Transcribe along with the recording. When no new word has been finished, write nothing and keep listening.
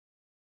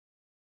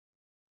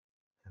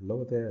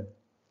Hello there.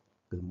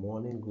 Good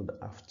morning, good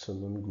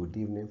afternoon, good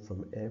evening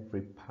from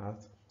every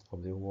part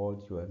of the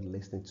world you are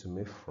listening to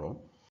me from.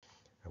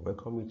 I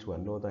welcome you to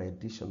another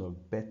edition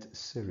of BET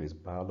series,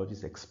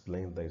 Biologists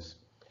Explain This.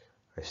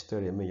 I still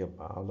remain your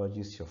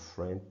biologist, your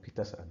friend,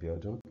 Peter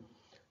Abiodun.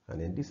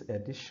 And in this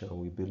edition,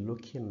 we'll be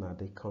looking at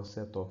the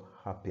concept of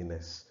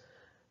happiness.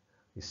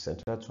 It's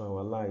central to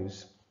our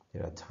lives.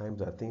 There are times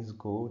that things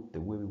go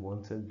the way we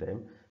wanted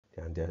them,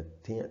 and there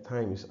are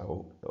times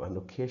and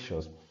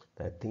occasions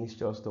that things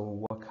just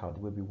don't work out the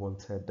way we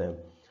wanted them.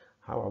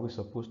 How are we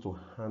supposed to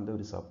handle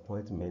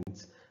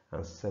disappointments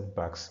and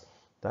setbacks?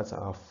 That's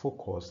our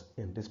focus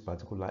in this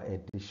particular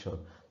edition.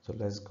 So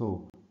let's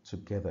go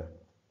together.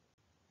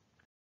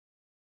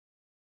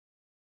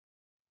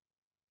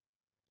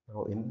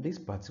 Now, in this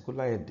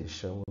particular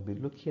edition, we'll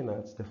be looking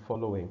at the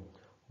following.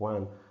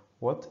 One,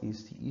 what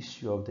is the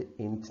issue of the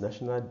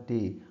International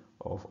Day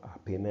of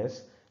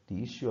Happiness,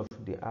 the issue of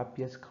the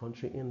happiest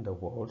country in the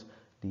world,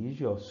 the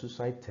issue of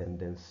suicide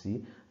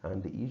tendency,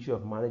 and the issue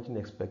of managing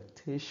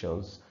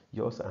expectations,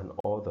 yours and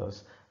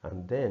others,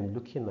 and then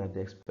looking at the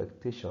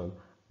expectation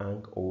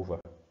hangover.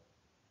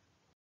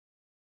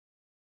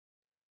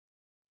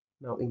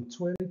 Now, in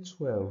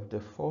 2012,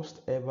 the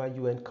first ever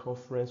UN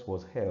conference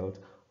was held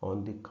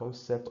on the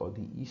concept or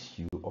the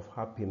issue of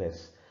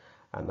happiness.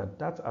 And at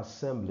that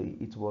assembly,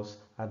 it was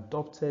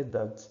adopted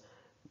that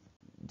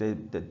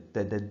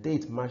the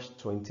date March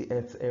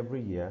 28th every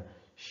year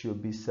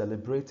should be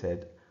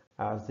celebrated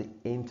as the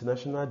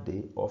International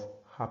Day of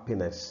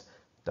Happiness.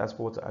 That's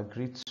what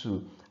agreed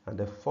to. And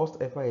the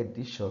first ever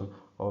edition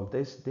of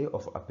this Day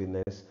of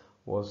Happiness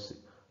was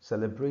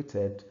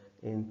celebrated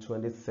in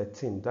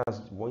 2013. That's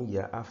 1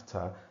 year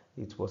after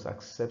it was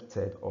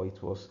accepted or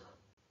it was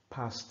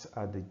passed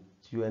at the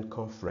UN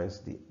conference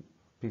the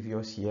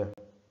previous year.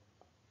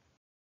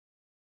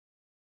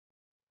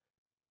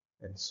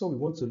 And so we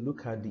want to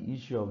look at the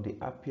issue of the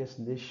happiest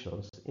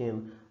nations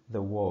in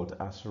the world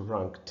as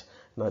ranked.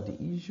 Now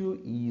the issue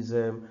is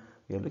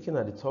we are looking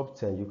at the top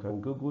 10. You can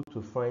Google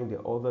to find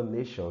the other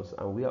nations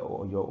and where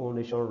your own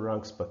nation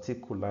ranks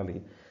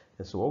particularly.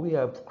 And so what we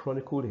have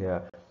chronicled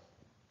here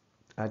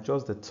are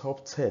just the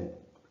top 10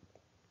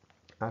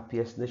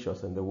 happiest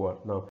nations in the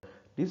world. Now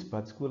this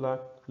particular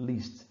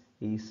list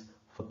is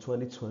for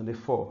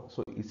 2024,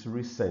 so it's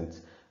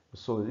recent.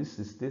 So this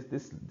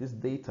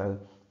data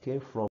came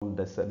from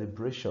the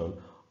celebration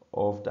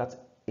of that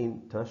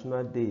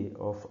International Day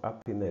of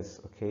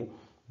Happiness, okay,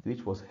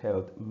 which was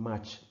held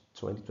March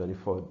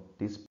 2024,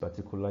 this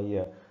particular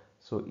year.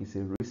 So it's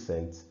a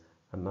recent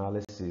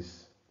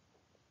analysis.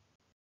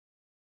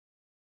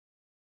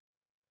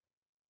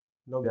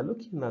 Now we are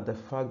looking at the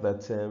fact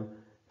that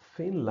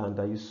Finland,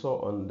 that you saw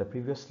on the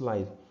previous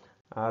slide,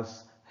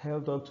 has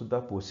held on to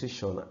that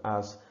position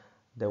as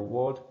the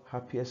world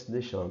happiest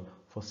nation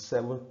for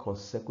 7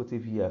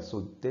 consecutive years.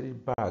 So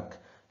dated back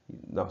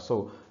now,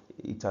 so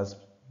it has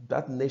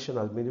that nation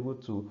has been able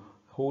to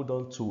hold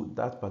on to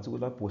that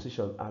particular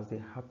position as the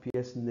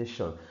happiest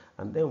nation.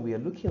 And then we'll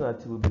be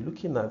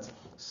looking at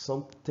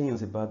some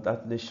things about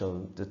that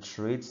nation, the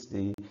traits,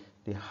 the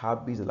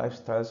habits, the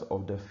lifestyles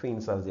of the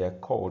Finns as they are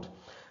called.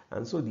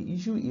 And so the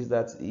issue is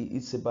that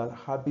it's about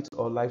habits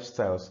or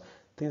lifestyles,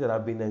 things that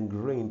have been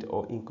ingrained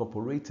or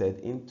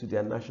incorporated into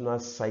their national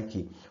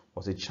psyche.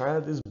 Once a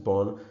child is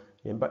born,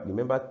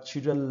 remember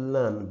children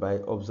learn by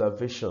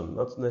observation,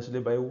 not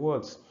necessarily by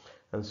words.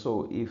 And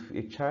so if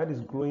a child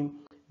is growing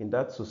in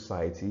that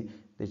society,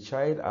 the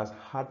child has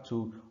had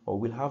to or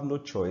will have no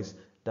choice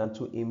than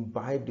to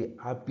imbibe the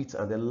habits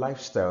and the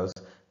lifestyles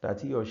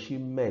that he or she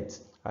met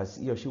as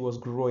he or she was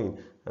growing.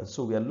 And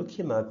so we are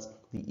looking at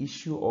the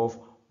issue of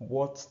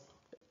what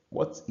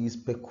is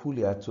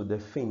peculiar to the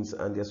Finns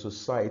and their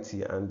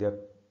society and their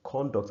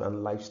conduct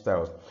and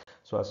lifestyles.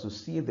 So as you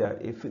see there,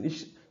 a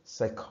Finnish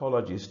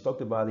psychologist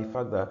talked about the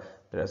fact that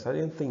there are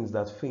certain things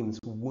that Finns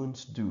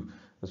won't do.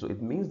 And so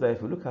it means that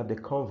if you look at the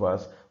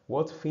converse,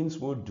 what Finns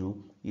will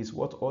do is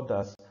what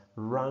others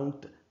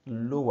ranked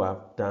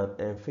lower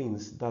than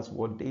Finns, that's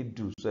what they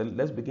do. So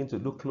let's begin to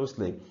look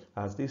closely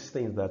at these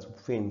things that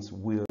Finns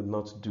will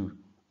not do.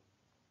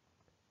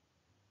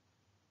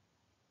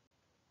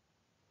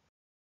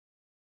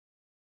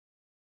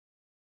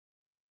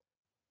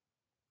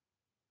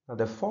 Now,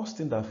 the first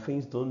thing that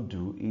Finns don't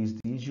do is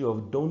the issue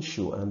of don't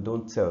show and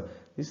don't tell.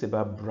 This is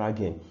about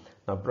bragging.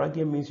 Now,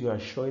 bragging means you are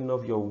showing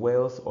off your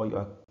wealth or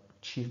your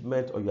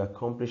achievement or your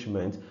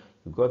accomplishment.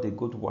 You got a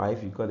good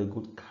wife, you got a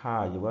good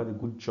car, you got a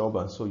good job,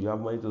 and so you have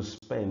money to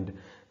spend.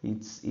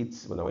 It's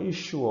when you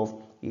show off,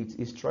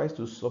 it tries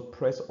to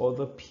suppress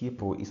other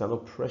people. It's an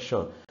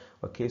oppression.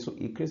 Okay, so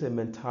it creates a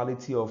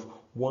mentality of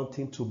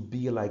wanting to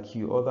be like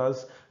you.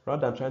 Others,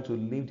 rather than trying to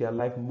live their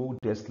life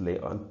modestly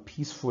and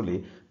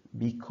peacefully,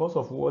 because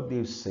of what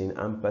they've seen,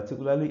 and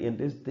particularly in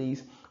these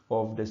days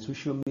of the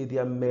social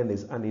media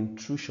menace and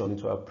intrusion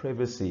into our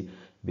privacy,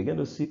 begin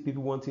to see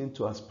people wanting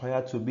to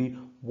aspire to be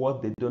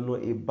what they don't know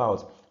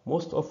about.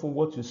 Most often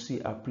what you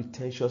see are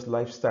pretentious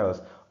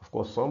lifestyles. Of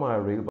course, some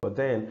are real, but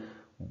then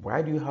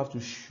why do you have to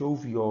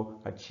shove your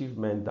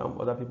achievement down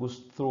other people's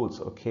throats?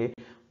 Okay,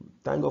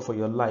 thank God for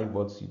your life,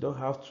 but you don't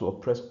have to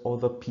oppress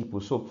other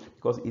people. So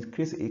because it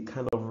creates a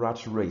kind of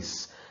rat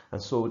race,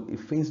 and so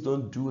if things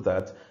don't do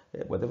that,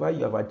 whatever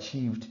you have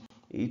achieved,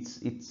 it's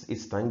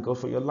thank God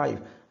for your life.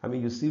 I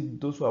mean, you see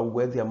those who are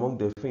wealthy among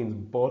the things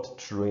bought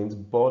trains,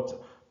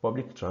 bought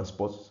public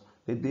transport.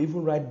 They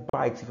even ride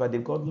bikes. In fact,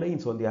 they've got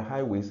lanes on their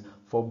highways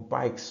for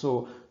bikes.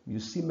 So you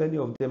see many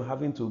of them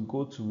having to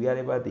go to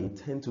wherever they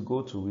intend to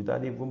go to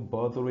without even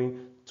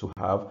bothering to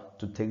have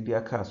to take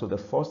their car. So the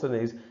first thing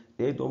is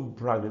they don't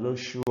brag, they don't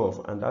show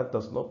off, and that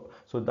does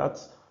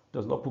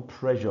not put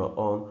pressure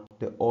on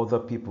the other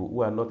people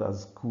who are not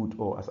as good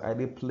or as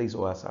highly placed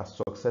or as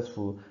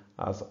successful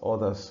as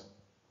others.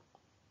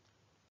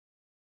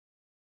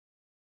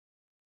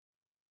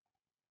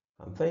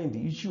 And then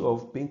the issue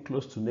of being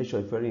close to nature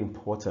is very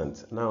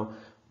important. Now,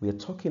 we are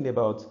talking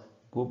about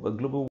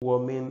global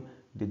warming,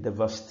 the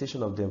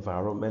devastation of the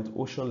environment,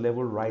 ocean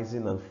level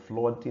rising and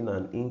flooding,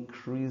 and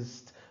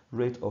increased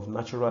rate of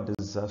natural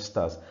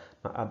disasters.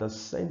 Now, at the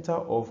center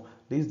of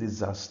these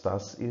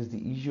disasters is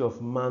the issue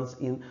of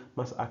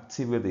mass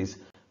activities,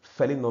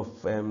 felling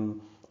of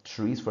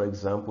trees, for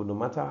example. No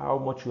matter how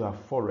much you have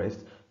forest,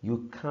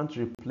 you can't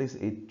replace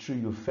a tree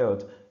you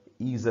felled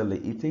easily.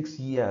 It takes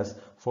years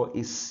for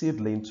a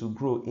seedling to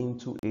grow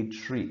into a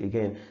tree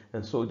again.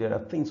 And so there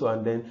are things. So,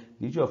 and then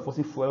the issue of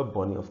fossil fuel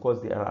burning, of course,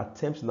 there are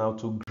attempts now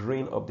to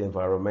green up the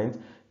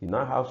environment. You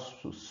now have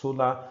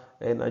solar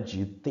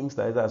energy, things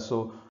like that.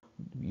 So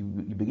you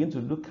begin to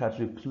look at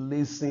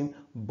replacing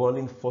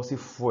burning fossil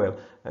fuel.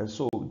 And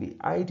so the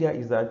idea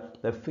is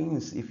that the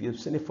things, if you've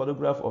seen a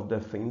photograph of the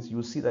things,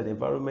 you see that the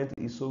environment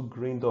is so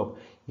greened up.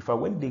 If I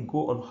when they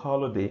go on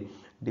holiday,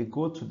 they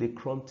go to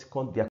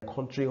their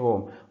country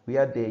home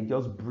where they're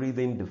just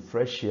breathing the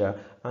fresh air,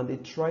 and they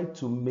try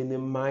to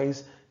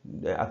minimize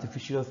the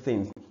artificial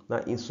things. Now,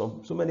 in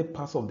so many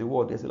parts of the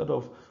world, there's a lot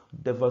of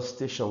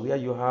devastation where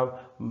you have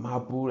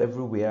marble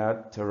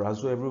everywhere,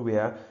 terrazzo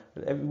everywhere,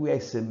 and everywhere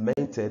is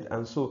cemented,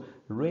 and so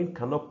rain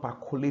cannot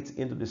percolate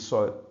into the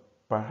soil.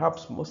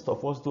 Perhaps most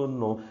of us don't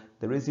know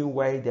the reason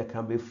why there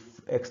can be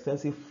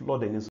extensive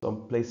flooding in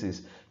some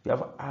places. You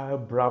have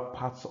eyebrow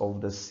parts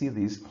of the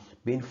cities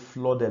being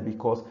flooded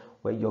because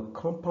when your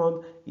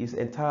compound is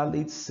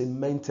entirely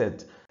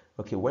cemented,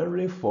 okay, when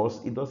rain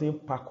falls, it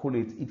doesn't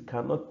percolate, it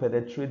cannot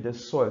penetrate the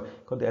soil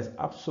because there's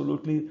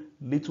absolutely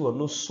little or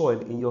no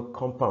soil in your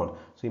compound.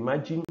 So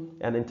imagine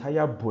an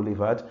entire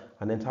boulevard,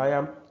 an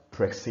entire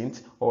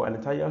precinct, or an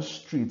entire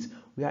street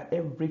where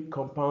every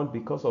compound,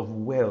 because of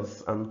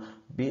wealth and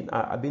being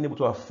able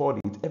to afford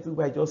it,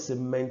 everywhere just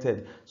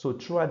cemented. So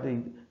throughout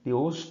the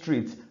whole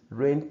street,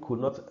 rain could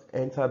not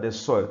enter the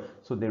soil.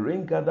 So the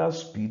rain gathers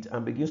speed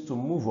and begins to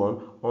move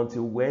on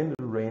until when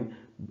the rain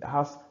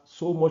has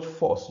so much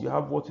force. You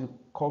have what you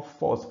call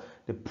force.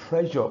 The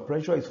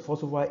pressure is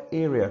force over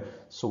area.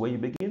 So when you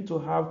begin to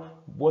have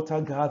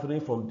water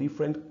gathering from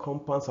different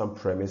compounds and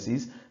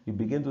premises, you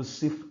begin to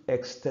see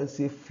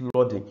extensive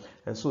flooding.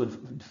 And so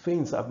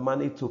things have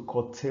managed to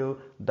curtail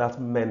that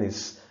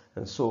menace.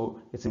 And so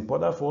it's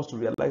important for us to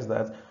realize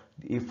that,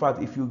 in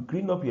fact, if you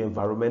green up your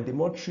environment, the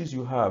more trees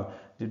you have,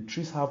 the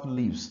trees have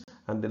leaves,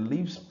 and the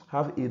leaves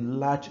have a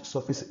large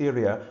surface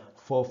area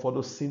for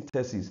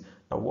photosynthesis.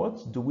 Now,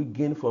 what do we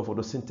gain from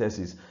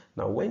photosynthesis?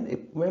 Now, when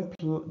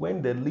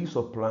the leaves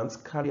of plants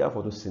carry out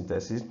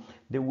photosynthesis,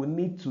 they will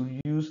need to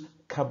use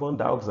carbon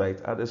dioxide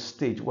at a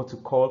stage, what we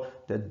call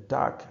the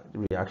dark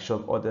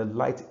reaction or the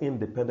light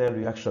independent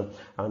reaction.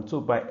 And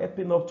so by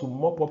helping up to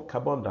mop up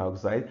carbon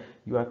dioxide,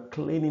 you are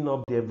cleaning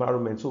up the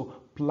environment. So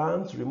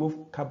plants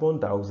remove carbon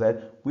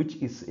dioxide, which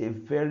is a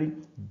very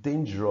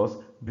dangerous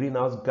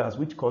greenhouse gas,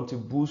 which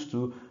contributes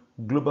to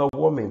global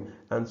warming.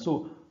 And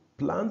so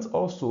plants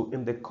also,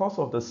 in the course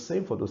of the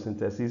same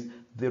photosynthesis,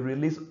 they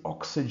release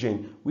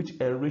oxygen, which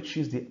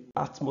enriches the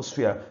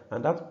atmosphere,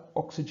 and that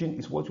oxygen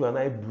is what you and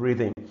I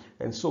breathing.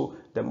 And so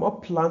the more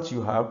plants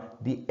you have,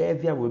 the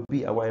healthier will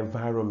be our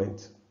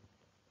environment.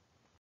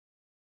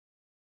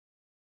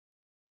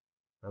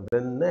 And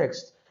then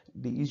next,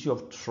 the issue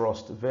of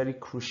trust, very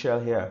crucial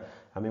here.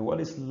 I mean,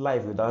 what is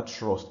life without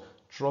trust?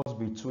 Trust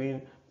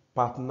between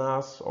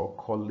partners or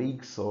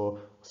colleagues or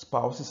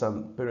spouses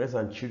and parents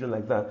and children,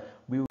 like that.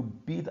 We will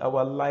build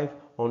our life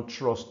on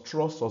trust.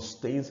 Trust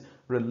sustains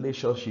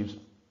relationships.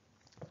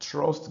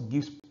 Trust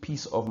gives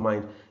peace of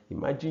mind.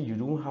 Imagine you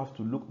don't have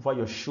to look over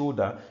your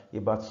shoulder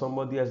about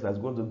somebody else that's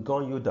going to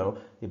gun you down,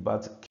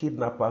 about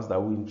kidnappers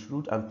that will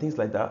intrude and things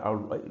like that,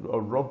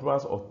 or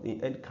robbers of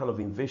any kind of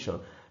invasion.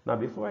 Now,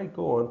 before I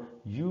go on,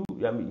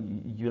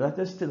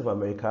 United States of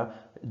America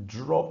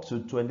dropped to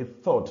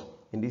 23rd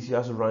in this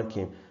year's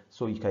ranking.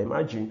 So you can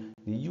imagine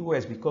the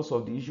US, because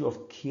of the issue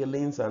of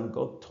killings and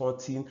gun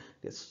toting,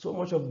 there's so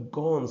much of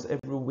guns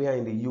everywhere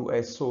in the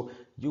US. So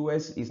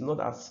US is not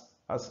as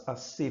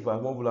safe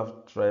as one would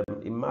have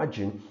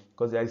imagined,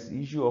 because there is the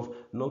issue of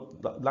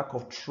lack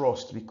of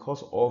trust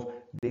because of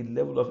the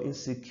level of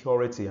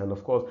insecurity. And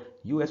of course,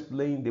 US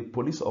playing the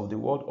police of the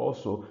world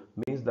also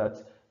means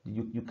that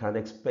you can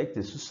expect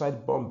a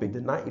suicide bombing.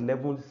 The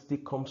 9/11 still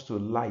comes to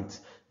light.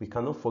 We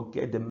cannot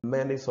forget the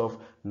menace of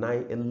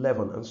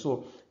 9/11. And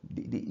so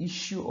the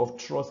issue of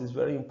trust is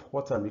very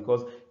important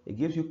because it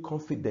gives you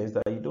confidence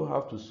that you don't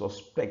have to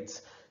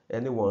suspect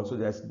anyone. So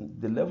there's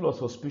the level of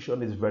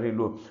suspicion is very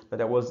low. Now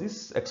there was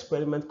this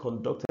experiment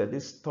conducted,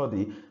 this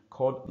study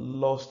called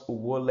Lost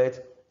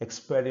Wallet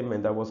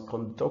experiment that was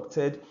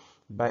conducted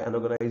by an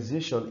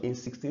organization in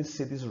 16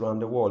 cities around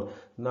the world.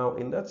 Now,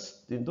 in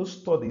those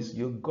studies,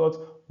 you got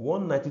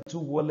 192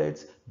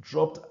 wallets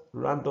dropped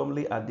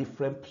randomly at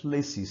different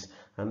places,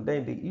 and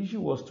then the issue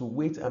was to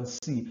wait and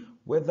see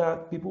whether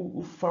people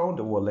who found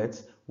the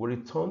wallets will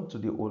return to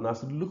the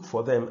owners, look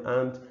for them,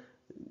 and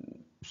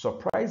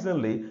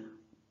surprisingly,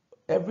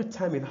 every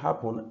time it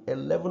happened,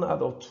 11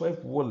 out of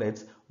 12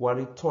 wallets were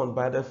returned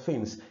by the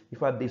Finns. In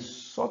fact, they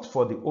sought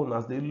for the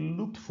owners, they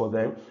looked for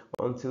them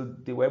until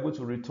they were able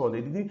to return.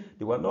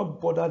 They were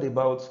not bothered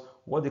about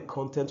what the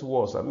content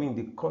was. I mean,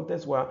 the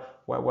contents were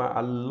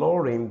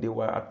alluring, they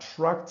were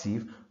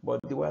attractive, but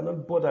they were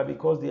not bothered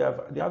because they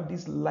have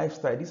this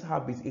lifestyle, this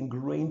habit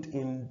ingrained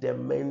in their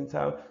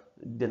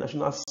the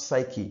national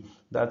psyche,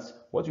 that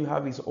what you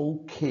have is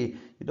okay.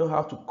 You don't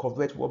have to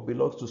covet what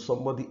belongs to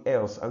somebody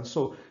else. And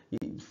so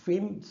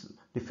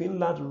the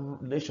Finland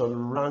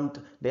nation ranked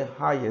the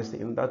highest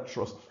in that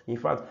trust. In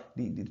fact,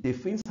 the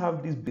Finns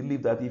have this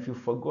belief that if you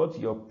forgot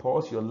your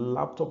purse, your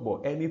laptop, or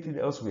anything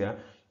elsewhere,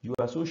 you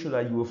are so sure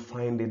that you will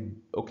find it.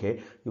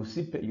 Okay, you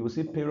will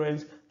see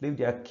parents leave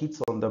their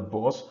kids on the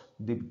bus.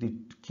 The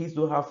kids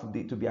don't have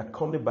to be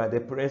accompanied by their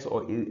parents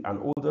or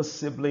an older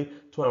sibling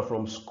to and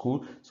from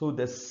school. So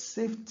the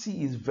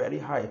safety is very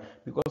high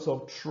because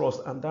of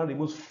trust, and that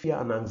removes fear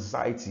and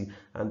anxiety,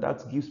 and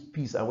that gives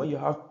peace. And when you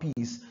have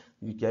peace,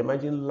 you can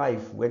imagine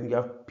life when you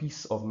have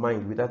peace of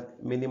mind without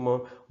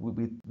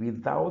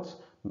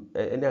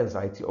any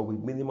anxiety or with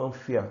minimum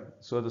fear,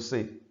 so to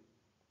say.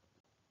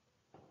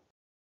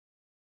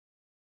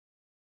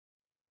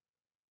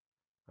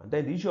 And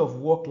then the issue of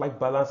work-life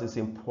balance is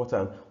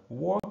important.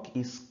 Work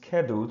is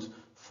scheduled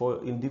for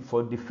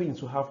the Finns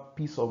to have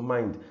peace of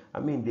mind. I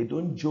mean, they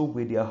don't joke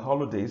with their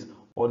holidays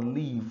or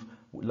leave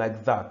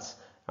like that.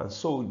 And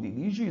so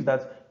the issue is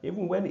that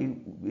even when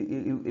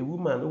a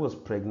woman who was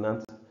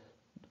pregnant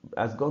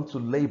has gone to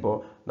labor,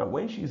 now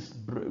when she's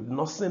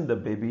nursing the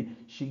baby,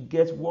 she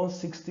gets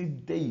 160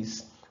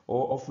 days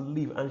of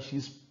leave, and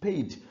she's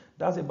paid.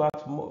 That's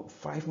about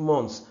 5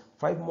 months.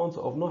 5 months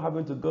of not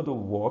having to go to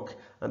work,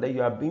 and then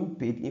you are being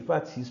paid. In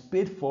fact, she's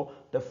paid for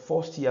the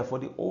first year, for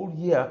the whole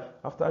year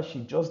after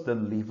she just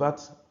delivered.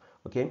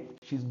 Okay,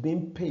 she's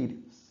being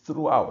paid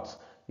throughout.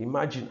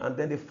 Imagine. And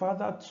then the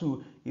father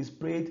too is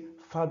paid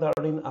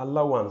fathering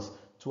allowance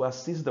to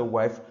assist the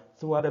wife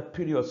throughout the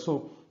period.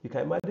 So you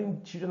can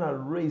imagine children are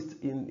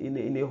raised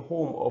in a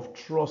home of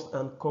trust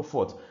and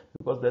comfort,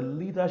 because the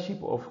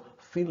leadership of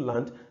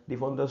Finland,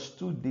 they've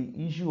understood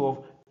the issue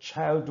of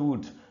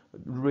childhood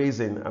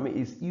raising. I mean,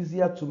 it's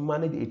easier to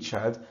manage a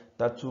child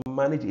than to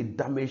manage a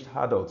damaged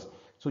adult.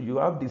 So you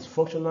have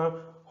dysfunctional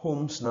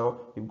homes now.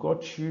 You've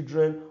got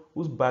children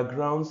whose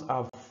backgrounds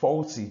are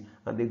faulty,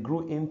 and they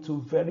grow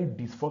into very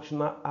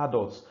dysfunctional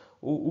adults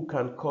who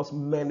can cause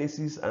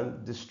menaces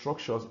and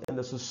destructions in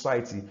the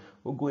society,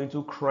 who go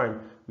into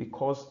crime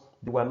because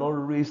they were not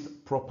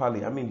raised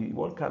properly. I mean,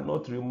 one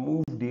cannot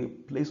remove the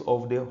place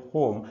of the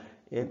home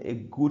in a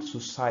good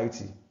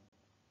society.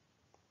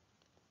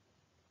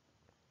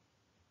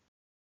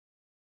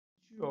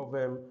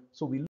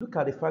 So we look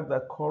at the fact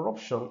that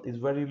corruption is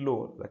very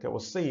low. Like I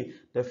was saying,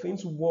 the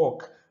Finns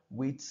work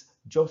with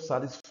job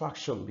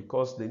satisfaction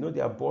because they know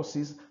their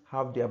bosses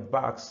have their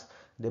backs.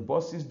 The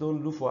bosses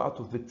don't look for how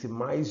to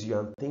victimize you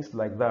and things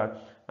like that.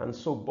 And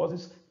so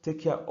bosses take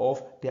care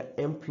of their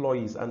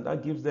employees, and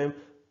that gives them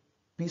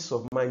peace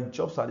of mind,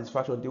 job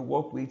satisfaction. They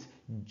work with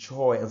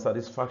joy and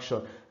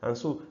satisfaction. And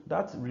so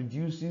that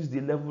reduces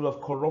the level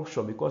of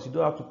corruption because you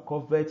don't have to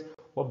covet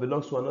what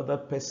belongs to another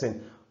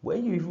person.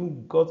 When you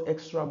even got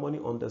extra money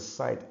on the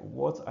side,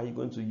 what are you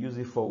going to use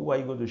it for? Who are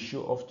you going to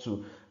show off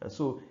to? And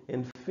so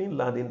in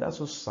Finland, in that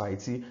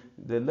society,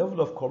 the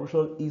level of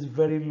corruption is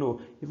very low.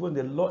 Even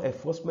the law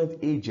enforcement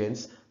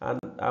agents are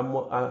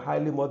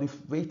highly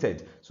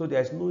motivated. So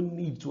there's no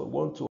need to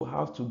want to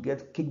have to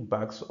get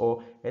kickbacks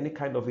or any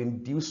kind of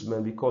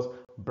inducement, because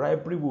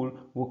bribery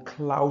will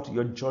cloud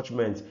your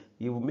judgment.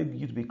 It will make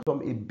you to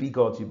become a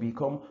bigot. You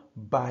become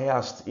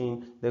biased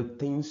in the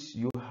things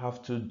you have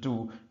to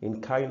do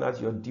in carrying out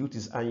your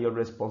duties and your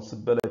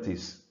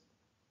responsibilities.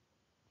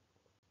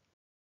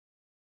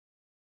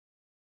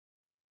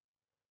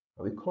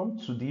 We come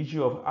to the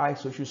issue of high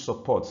social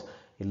support.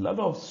 A lot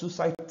of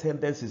suicide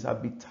tendencies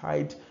have been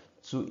tied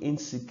to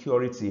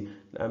insecurity.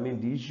 I mean,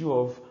 the issue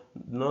of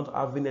not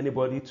having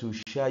anybody to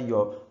share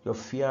your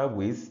fear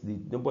with,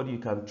 nobody you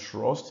can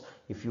trust.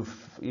 If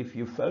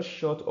you fell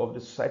short of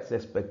the society's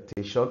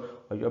expectation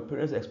or your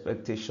parents'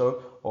 expectation,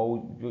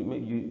 or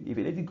if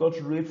a lady got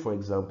raped, for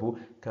example,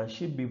 can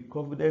she be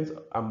confident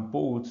and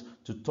bold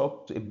to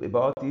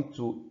about it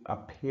to her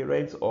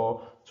parents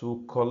or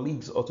to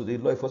colleagues or to the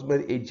law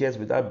enforcement agents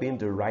without being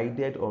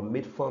derided or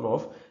made fun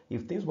of?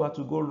 If things were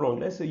to go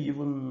wrong, let's say you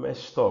even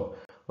messed up,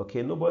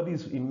 okay, nobody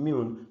is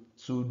immune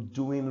to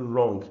doing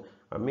wrong.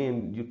 I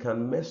mean, you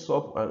can mess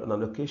up on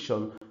an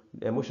occasion,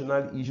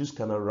 emotional issues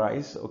can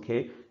arise,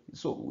 okay?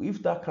 So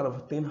if that kind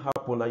of thing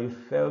happened and you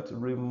felt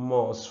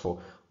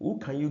remorseful, who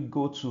can you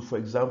go to, for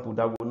example,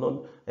 that will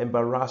not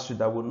embarrass you,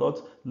 that will not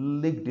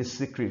leak the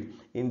secret?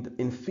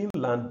 In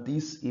Finland,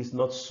 this is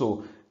not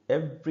so.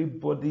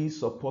 Everybody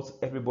supports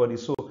everybody.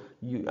 So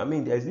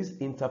there's this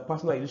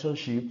interpersonal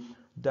relationship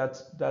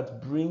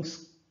that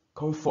brings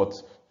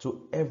comfort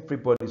to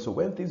everybody. So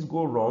when things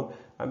go wrong,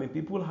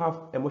 people have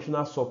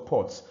emotional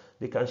support.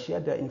 They can share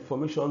their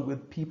information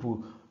with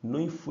people,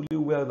 knowing fully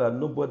well that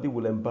nobody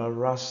will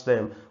embarrass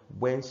them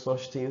when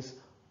such things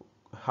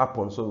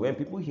happen. So when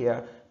people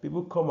hear,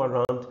 people come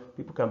around,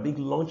 people can bring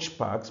lunch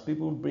packs,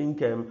 people bring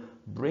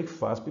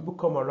breakfast, people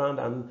come around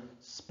and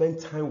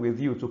spend time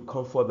with you to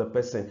comfort the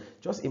person.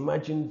 Just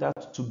imagine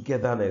that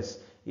togetherness.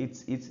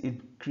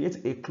 It creates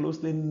a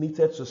closely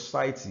knitted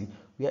society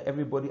where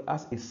everybody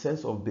has a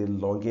sense of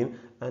belonging,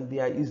 and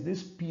there is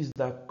this peace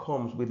that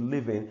comes with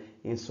living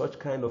in such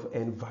kind of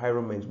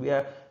environment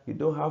where you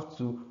don't have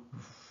to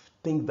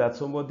think that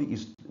somebody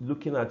is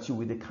looking at you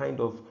with a kind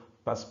of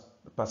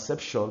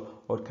perception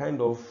or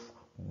kind of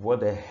what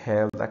the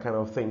hell, that kind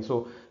of thing.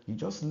 So you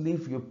just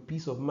live your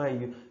peace of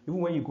mind. Even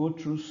when you go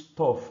through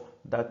stuff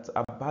that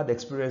are bad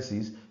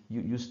experiences,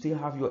 you still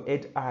have your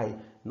head high,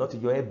 not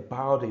your head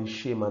bowed in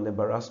shame and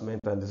embarrassment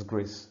and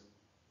disgrace.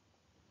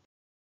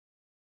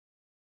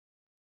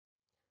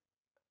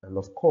 And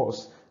of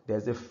course,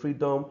 there's the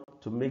freedom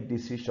to make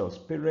decisions.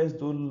 Parents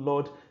don't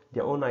lord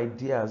their own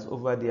ideas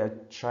over their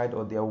child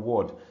or their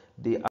ward.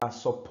 They are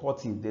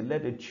supportive. They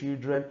let the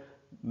children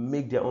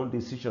make their own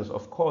decisions.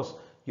 Of course,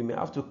 you may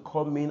have to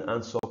come in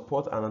and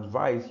support and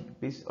advise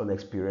based on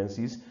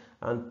experiences.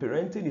 And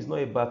parenting is not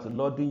about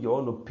lording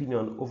your own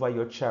opinion over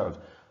your child.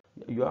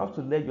 You have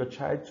to let your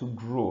child to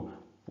grow.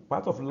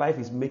 Part of life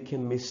is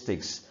making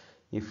mistakes.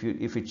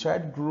 If a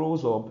child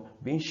grows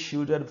up being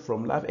shielded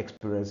from life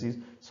experiences,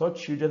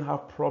 such children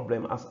have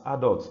problems as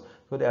adults.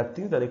 So there are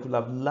things that they could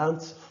have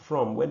learned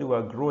from when they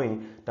were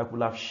growing that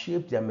could have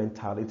shaped their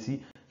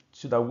mentality,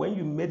 so that when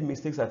you made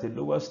mistakes at a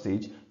lower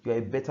stage, you are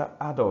a better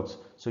adult.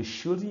 So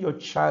shielding your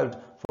child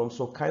from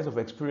some kinds of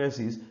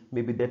experiences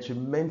may be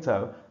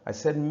detrimental. I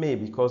said may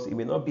because it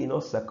may not be in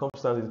all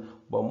circumstances,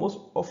 but most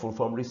often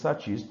from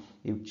researches,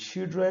 if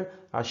children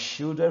are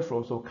shielded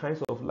from some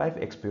kinds of life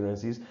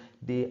experiences,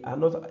 they are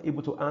not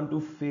able to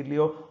handle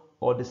failure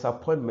or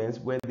disappointments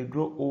when they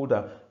grow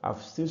older.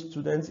 I've seen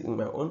students in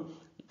my own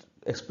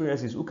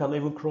experiences who cannot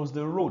even cross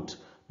the road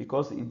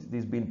because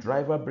there's been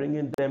driver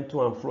bringing them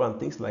to and fro and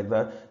things like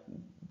that.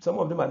 Some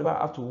of them are never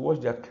have to wash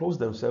their clothes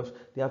themselves.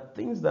 There are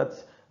things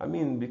that,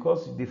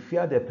 because they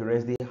fear their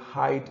parents, they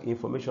hide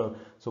information.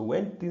 So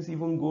when things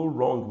even go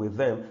wrong with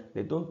them,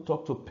 they don't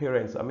talk to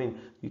parents.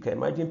 You can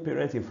imagine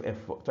parents if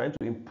trying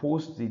to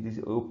impose the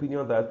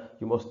opinion that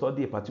you must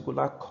study a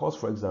particular course,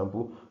 for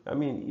example.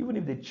 Even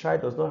if the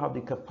child does not have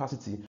the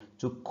capacity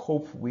to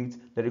cope with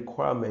the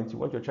requirement, you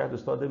want your child to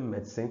study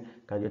medicine,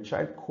 can your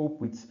child cope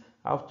with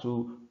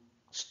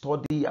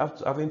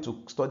having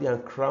to study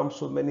and cram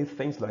so many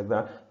things like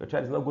that? Your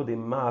child is not good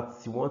in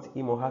maths, you want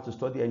him or her to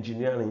study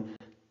engineering.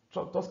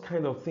 So those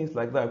kind of things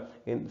like that.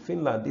 In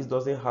Finland, this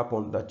doesn't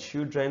happen. That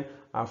children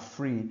are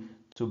free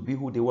to be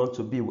who they want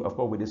to be, of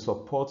course, with the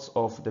support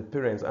of the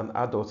parents and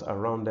adults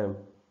around them.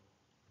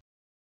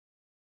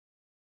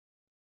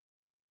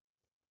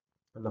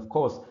 And of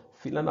course,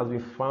 Finland has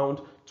been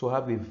found to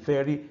have a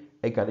very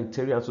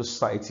egalitarian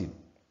society.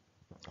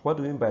 What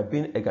do we mean by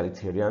being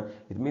egalitarian?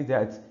 It means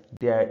that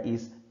there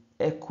is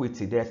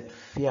equity, there's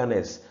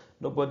fairness.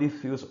 Nobody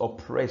feels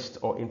oppressed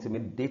or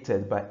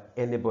intimidated by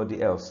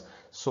anybody else.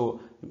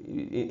 So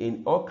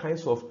in all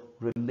kinds of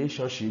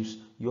relationships,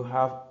 you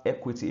have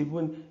equity.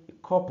 Even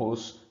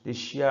couples, they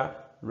share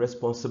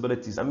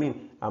responsibilities. I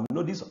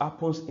know this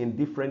happens in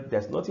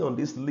there's nothing on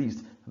this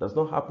list that does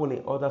not happen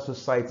in other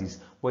societies,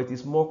 but it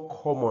is more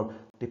common.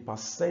 The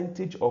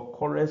percentage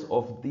occurrence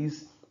of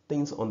these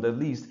things on the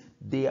list,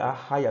 they are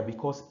higher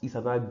because it's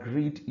an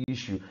agreed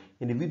issue.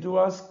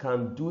 Individuals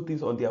can do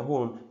things on their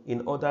own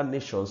in other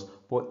nations,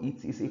 but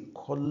it is a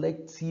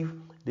collective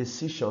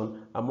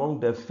decision among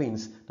the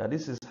Finns that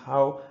this is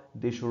how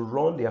they should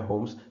run their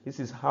homes. This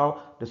is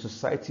how the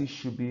society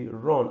should be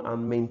run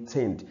and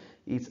maintained.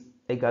 It's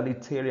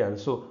egalitarian,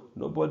 so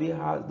nobody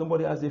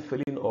has a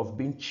feeling of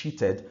being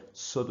cheated,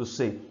 so to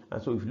say.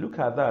 And so if you look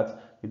at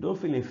that, you don't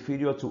feel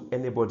inferior to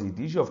anybody.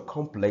 The issue of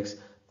complex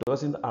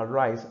doesn't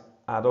arise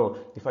at all.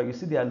 In fact, you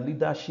see their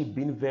leadership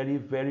being very,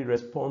 very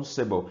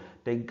responsible.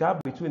 The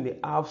gap between the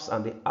haves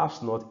and the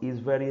haves not is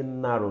very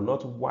narrow,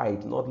 not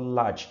wide, not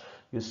large.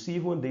 You see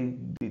even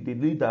the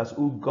leaders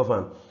who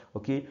govern,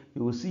 okay?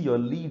 You will see your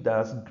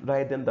leaders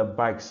riding the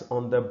bikes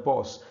on the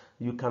bus.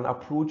 You can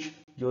approach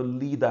your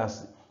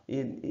leaders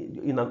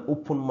in an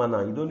open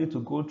manner. You don't need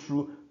to go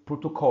through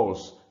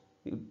protocols,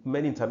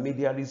 many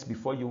intermediaries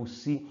before you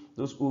see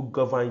those who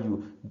govern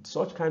you.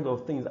 Such kind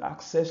of things,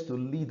 access to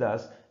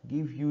leaders,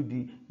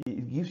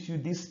 it gives you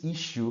this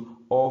issue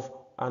of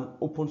an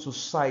open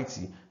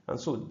society. And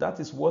so that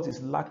is what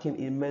is lacking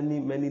in many,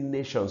 many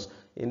nations.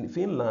 In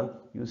Finland,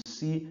 you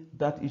see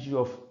that issue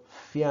of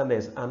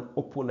fairness and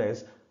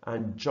openness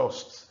and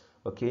just.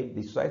 Okay,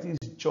 the society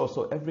is just,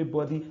 so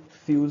everybody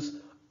feels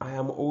I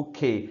am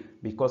okay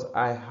because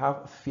I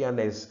have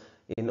fairness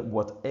in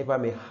whatever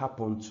may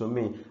happen to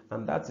me.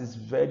 And that is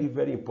very,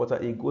 very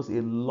important. It goes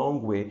a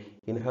long way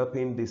in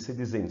helping the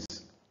citizens.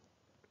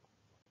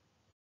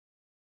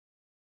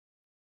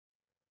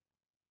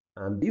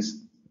 And this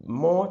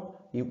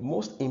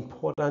most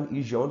important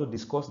issue I want to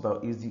discuss now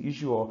is the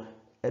issue of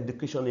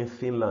education in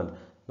Finland.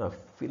 Now,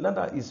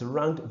 Finland is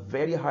ranked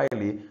very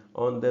highly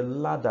on the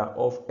ladder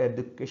of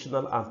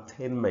educational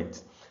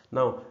attainment.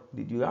 Now,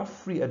 you have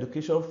free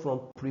education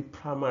from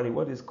pre-primary,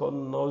 what is called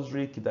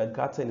nursery,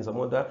 kindergarten in some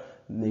other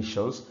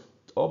nations,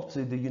 up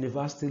to the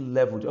university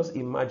level. Just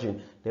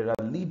imagine, there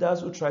are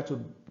leaders who try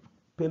to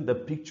paint the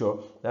picture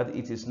that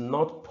it is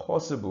not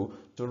possible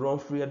to run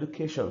free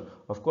education.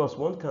 Of course,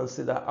 one can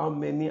say that how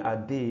many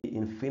are they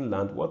in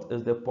Finland? What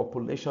is the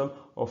population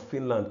of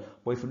Finland?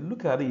 But if you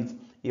look at it,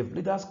 if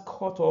leaders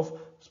cut off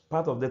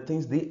part of the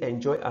things they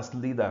enjoy as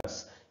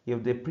leaders,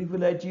 if the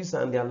privileges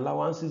and the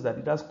allowances that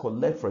leaders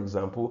collect, for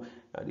example,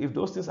 if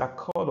those things are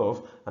cut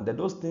off and then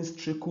those things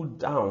trickle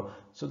down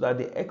so that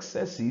the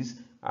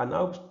excesses are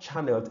now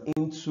channeled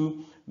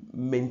into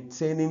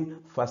maintaining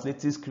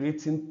facilities,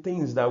 creating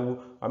things that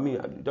will,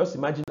 just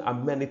imagine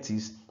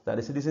amenities that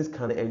the citizens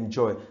can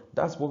enjoy.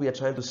 That's what we are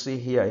trying to say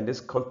here in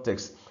this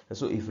context. And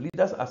so if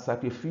leaders are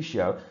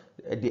sacrificial,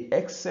 the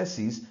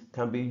excesses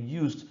can be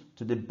used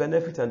to the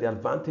benefit and the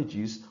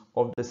advantages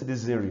of the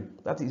citizenry.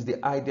 That is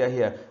the idea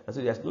here. And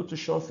so there's no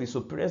tuition fee,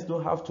 so parents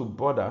don't have to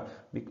bother,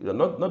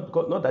 not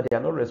that they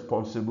are not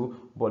responsible,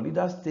 but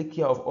leaders take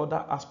care of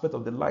other aspects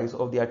of the lives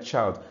of their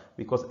child,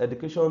 because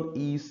education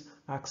is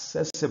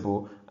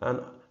accessible,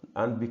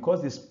 and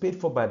because it's paid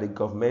for by the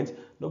government,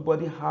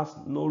 nobody has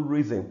no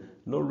reason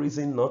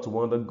not to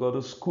want to go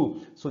to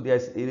school. So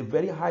there's a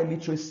very high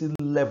literacy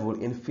level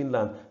in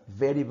Finland,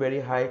 very, very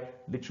high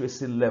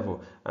literacy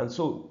level. And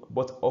so,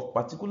 but of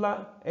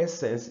particular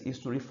essence is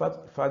to refer to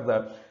the fact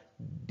that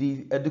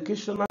the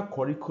educational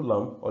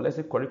curriculum, or let's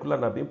say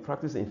curriculum that being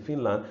practiced in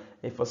Finland,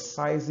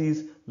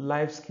 emphasizes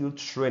life skill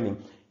training.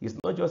 It's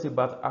not just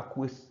about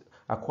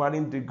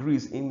acquiring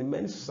degrees. In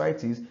many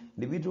societies,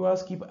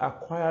 individuals keep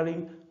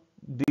acquiring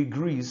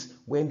degrees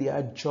when they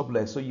are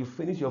jobless. So you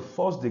finish your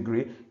first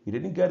degree, you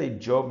didn't get a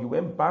job, you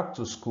went back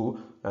to school,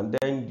 and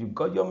then you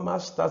got your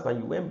master's and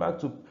you went back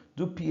to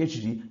do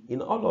PhD.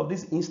 In all of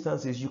these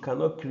instances, you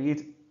cannot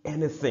create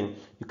anything.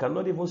 You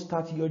cannot even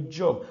start your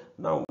job.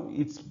 Now,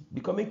 it's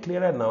becoming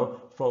clearer now,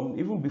 from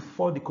even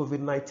before the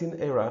COVID-19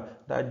 era,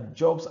 that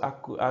jobs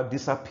are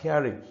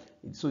disappearing.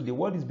 So the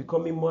world is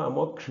becoming more and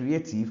more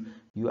creative.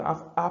 You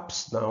have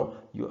apps now,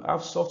 you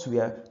have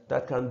software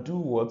that can do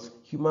what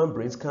human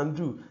brains can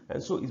do.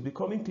 And so it's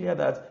becoming clear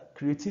that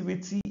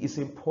creativity is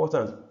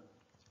important.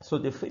 So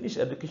the Finnish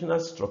educational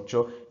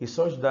structure is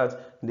such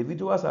that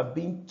individuals are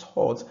being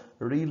taught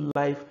real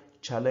life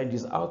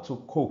challenges, how to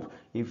cope.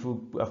 If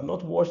you have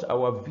not watched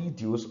our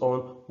videos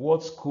on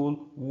what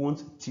school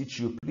won't teach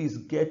you, please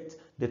get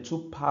the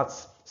 2-part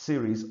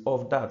series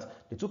of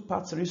that. The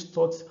 2-part series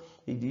taught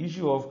the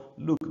issue of,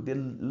 look, the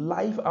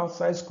life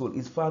outside school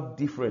is far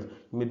different.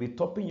 You may be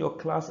topping your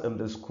class in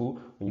the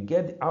school. When you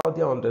get out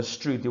there on the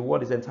street, the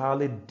world is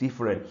entirely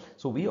different.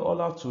 So we all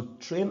have to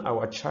train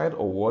our child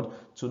or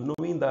what to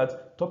knowing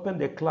that topping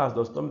the class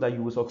does not mean that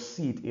you will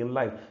succeed in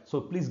life.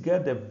 So please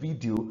get the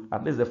video,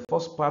 at least the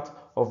first part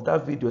of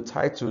that video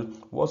titled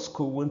 "What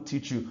School Won't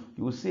Teach You."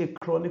 You will see a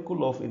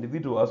chronicle of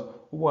individuals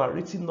who are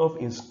written off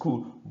in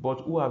school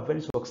but who are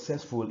very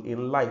successful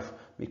in life,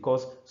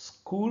 because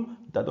school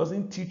that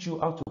doesn't teach you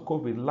how to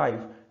cope with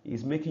life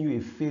is making you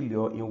a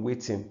failure in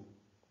waiting.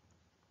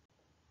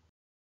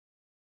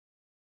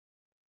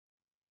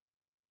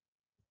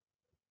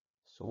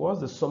 So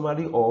what's the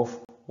summary of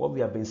what we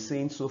have been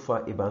saying so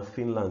far about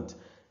Finland?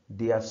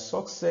 Their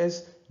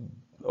success,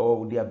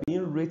 or they are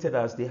being rated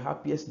as the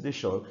happiest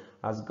nation,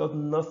 has got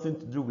nothing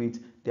to do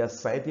with their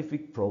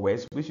scientific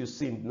prowess, which you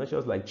see in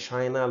nations like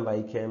China,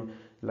 like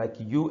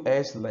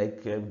US,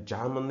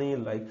 Germany,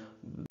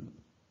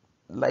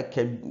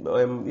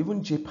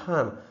 even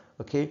Japan,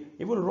 okay,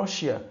 even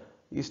Russia.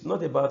 It's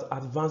not about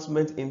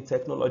advancement in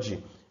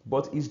technology,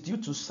 but it's due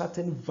to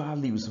certain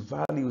values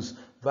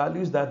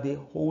that they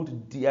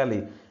hold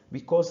dearly,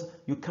 because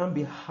you can't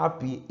be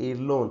happy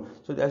alone.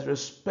 So there's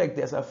respect,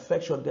 there's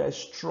affection,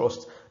 there's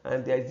trust,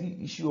 and there's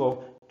the issue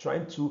of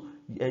trying to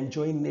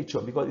enjoying nature,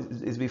 because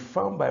it's been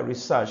found by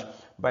research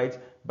by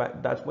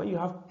that when you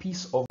have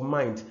peace of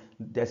mind,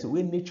 there's a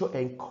way nature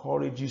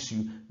encourages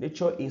you,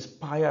 nature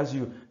inspires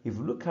you. If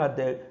you look at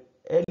the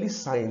early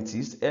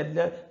scientists,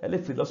 early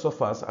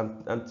philosophers,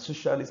 and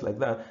socialists like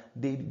that,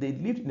 they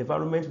lived in an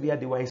environment where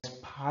they were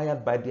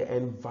inspired by their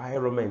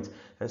environment.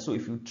 And so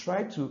if you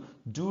try to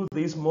do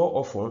this more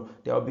often,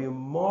 there will be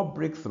more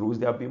breakthroughs,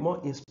 there will be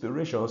more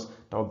inspirations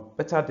that will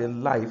better the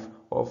life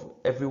of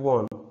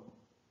everyone.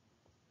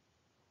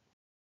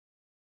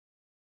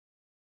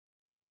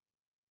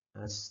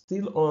 And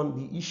still on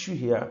the issue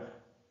here,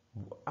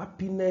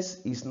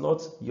 happiness is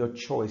not your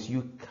choice.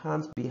 You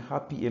can't be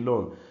happy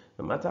alone.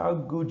 No matter how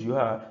good you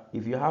are,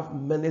 if you have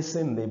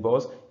menacing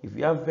neighbors, if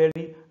you have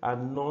very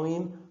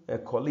annoying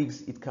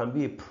colleagues, it can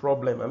be a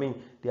problem. I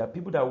mean, there are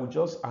people that will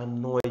just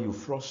annoy you,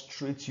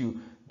 frustrate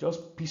you,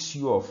 just piss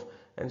you off.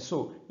 And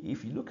so,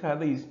 if you look at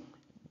this,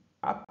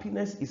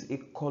 happiness is a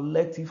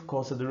collective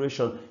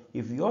consideration.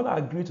 If you all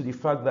agree to the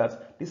fact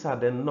that these are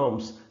the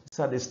norms, these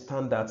are the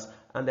standards,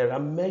 and there are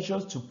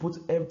measures to put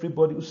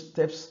everybody who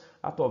steps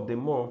out of the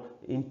norm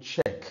in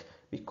check,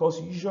 because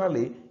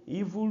usually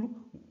evil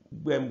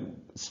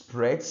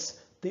spreads,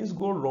 things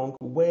go wrong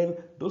when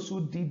those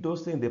who did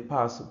those things in the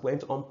past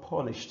went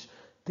unpunished.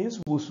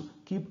 Things will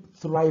keep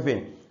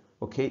thriving.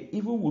 Okay,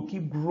 evil will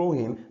keep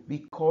growing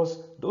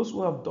because those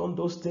who have done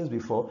those things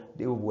before,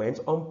 they went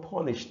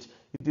unpunished.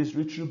 It is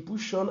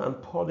retribution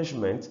and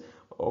punishment,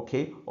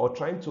 okay, or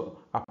trying to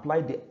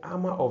apply the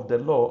armor of the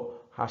law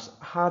as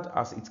hard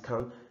as it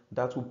can,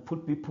 that will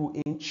put people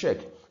in check.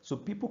 So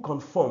people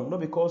conform, not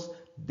because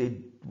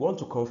they want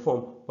to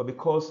conform, but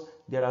because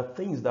there are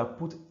things that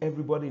put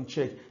everybody in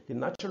check. The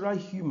natural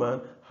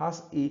human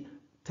has a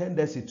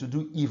tendency to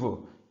do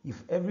evil.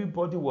 If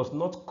everybody was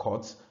not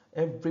caught,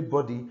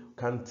 everybody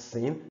can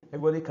sin,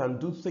 everybody can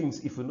do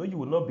things. If you know you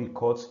will not be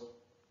caught,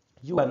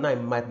 you and I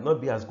might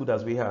not be as good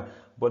as we are.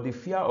 But the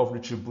fear of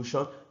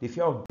retribution, the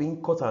fear of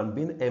being caught and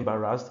being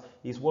embarrassed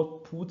is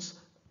what puts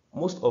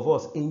most of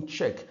us in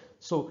check.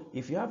 So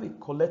if you have a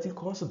collective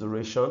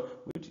consideration,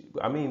 which,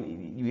 I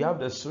mean, you have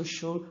the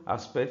social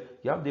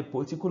aspect, you have the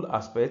political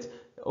aspect.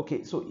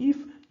 Okay, so if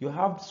you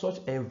have such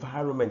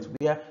environment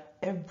where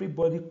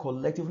everybody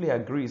collectively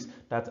agrees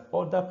that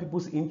other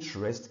people's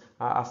interests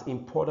are as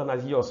important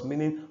as yours,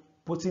 meaning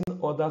putting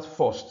others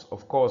first,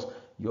 of course,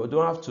 you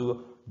don't have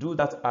to do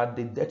that at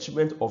the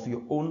detriment of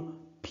your own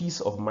peace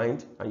of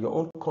mind and your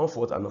own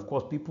comfort, and of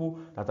course people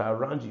that are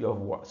around you,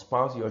 your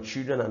spouse, your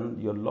children,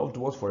 and your loved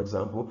ones, for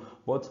example.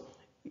 But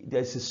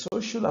there's a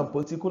social and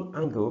political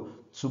angle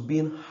to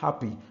being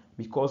happy,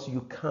 because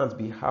you can't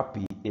be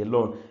happy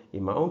alone.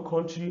 In my own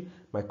country,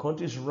 my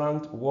country is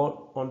ranked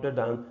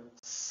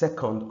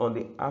 102nd on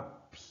the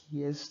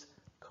happiest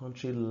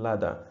country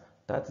ladder.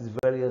 That is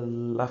very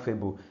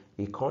laughable.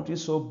 A country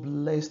so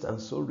blessed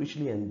and so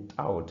richly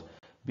endowed,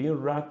 being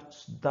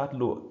ranked that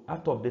low,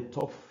 out of the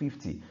top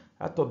 50,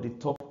 out of the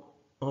top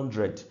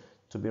 100,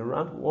 to be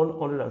ranked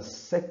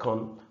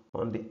 102nd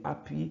on the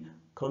Happy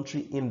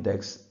Country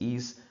Index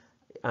is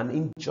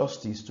an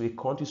injustice to a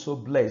country so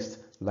blessed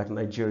like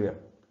Nigeria.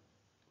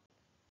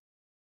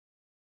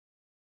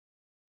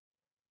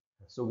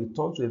 So we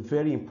turn to a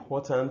very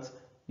important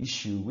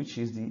issue, which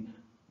is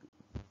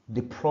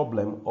the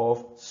problem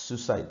of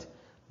suicide.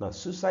 Now,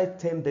 suicide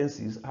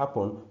tendencies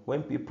happen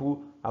when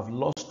people have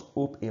lost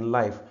hope in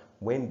life,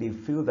 when they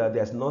feel that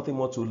there's nothing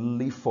more to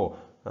live for.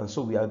 And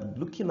so we are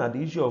looking at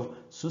the issue of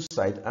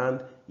suicide,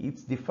 and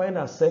it's defined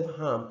as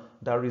self-harm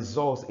that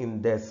results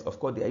in death. Of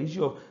course, the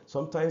issue of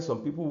sometimes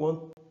some people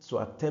want to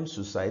attempt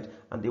suicide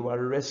and they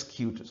were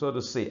rescued, so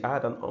to say. I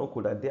had an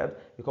uncle that died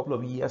a couple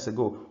of years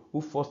ago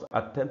who first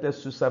attempted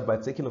suicide by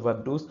taking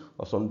overdose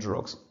of some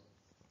drugs.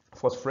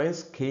 First,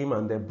 friends came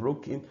and they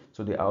broke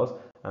into the house,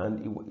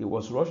 and he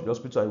was rushed to the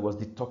hospital and he was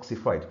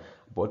detoxified.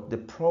 But the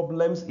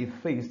problems he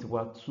faced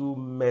were too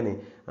many,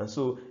 and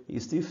so he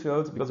still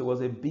felt, because he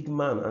was a big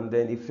man, and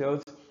then he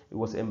felt he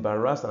was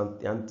embarrassed,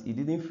 and he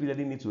didn't feel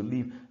any need to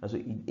leave, and so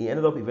he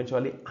ended up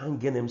eventually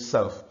hanging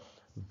himself.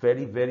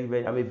 Very, very,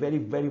 very, I'm a very,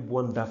 very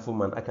wonderful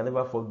man. I can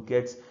never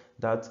forget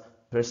that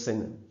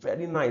person.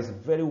 Very nice,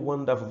 very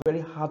wonderful,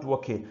 very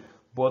hardworking,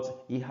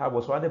 but he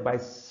was surrounded by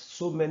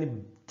so many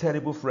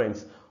terrible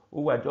friends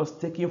who were just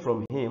taking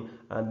from him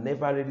and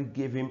never really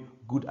gave him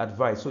good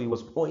advice. So he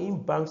was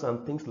owing banks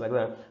and things like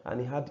that, and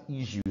he had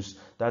issues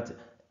that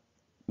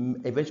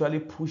eventually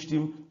pushed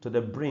him to the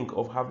brink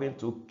of having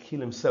to kill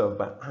himself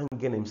by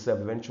hanging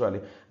himself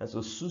eventually. And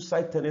so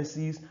suicide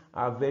tendencies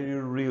are very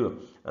real.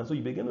 And so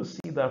you begin to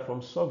see that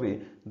from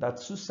survey that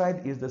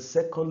suicide is the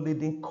second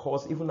leading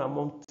cause even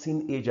among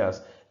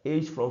teenagers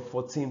aged from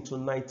 14 to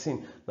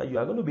 19. Now you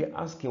are going to be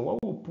asking,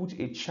 what will put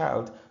a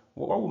child,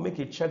 what will make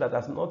a child that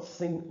has not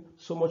seen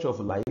so much of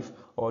life,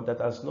 or that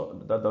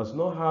does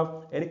not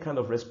have any kind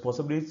of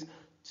responsibility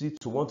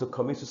to want to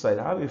commit suicide?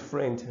 I have a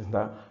friend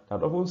that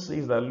often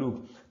says that,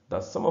 look,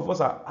 that some of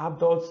us are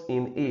adults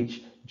in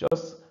age,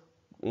 just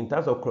in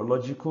terms of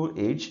chronological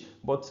age,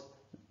 but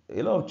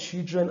a lot of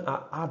children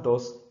are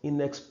adults in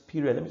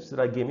experience. Let me say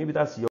that again, maybe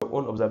that's your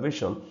own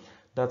observation,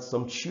 that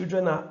some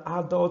children are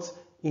adults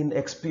in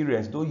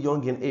experience, though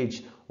young in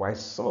age, while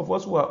some of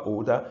us who are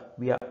older,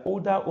 we are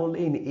older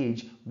only in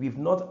age. We've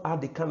not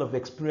had the kind of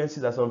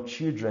experiences that some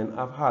children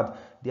have had.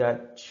 There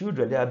are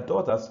children, there are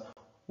daughters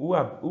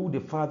who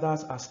the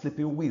fathers are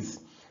sleeping with.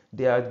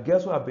 There are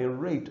girls who have been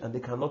raped and they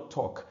cannot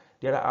talk.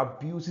 There are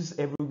abuses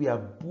everywhere,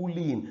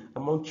 bullying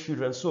among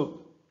children.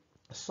 So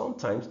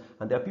sometimes,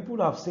 and there are people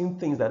who have seen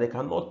things that they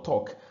cannot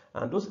talk,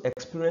 and those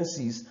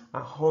experiences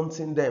are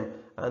haunting them,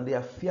 and they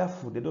are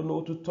fearful. They don't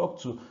know who to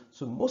talk to.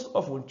 So most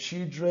often,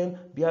 children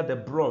bear the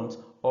brunt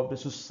of the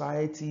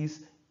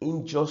society's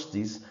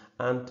injustice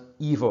and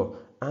evil.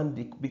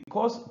 And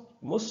because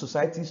most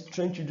societies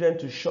train children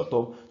to shut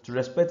up, to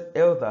respect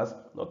elders,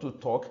 not to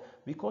talk,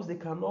 because they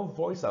cannot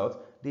voice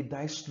out, they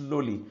die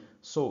slowly.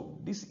 So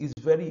this is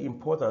very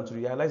important to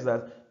realize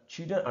that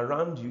children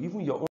around you,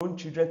 even your own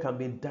children, can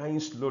be dying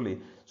slowly.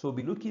 So we'll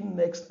be looking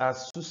next at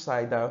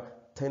suicidal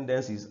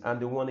tendencies and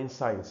the warning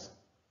signs.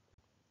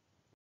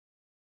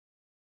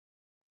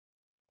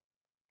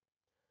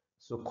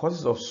 So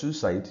causes of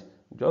suicide,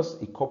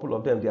 just a couple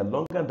of them. They are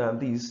longer than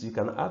this. You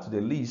can add to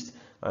the list,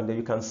 and then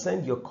you can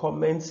send your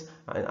comments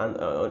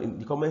and in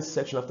the comment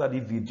section after the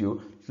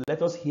video.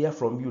 Let us hear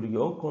from you,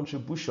 your own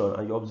contribution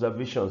and your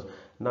observations.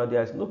 Now,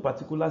 there is no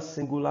particular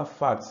singular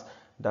fact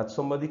that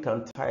somebody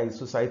can tie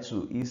suicide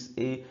to. It's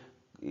the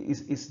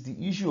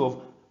issue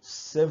of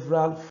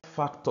several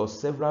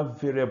factors, several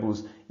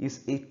variables.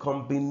 It's a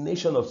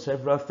combination of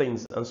several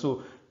things, and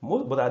so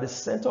but at the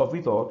center of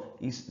it all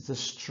is the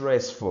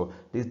stressful.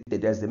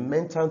 There's the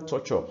mental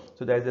torture.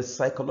 So there's the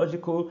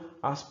psychological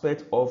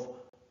aspect of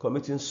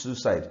committing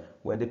suicide,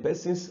 when the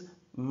person's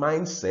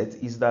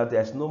mindset is that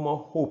there's no more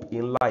hope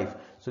in life.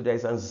 So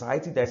there's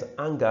anxiety, there's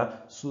anger,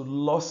 so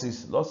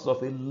losses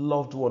of a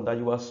loved one that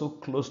you are so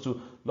close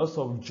to, loss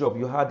of job.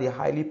 You had a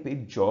highly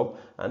paid job,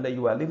 and then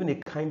you are living a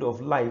kind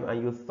of life,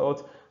 and you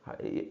thought,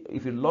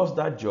 if you lost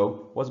that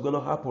job, what's going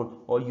to happen?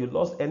 Or you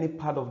lost any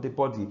part of the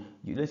body.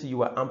 Let's say you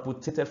were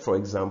amputated, for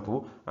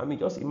example. I mean,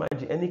 just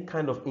imagine any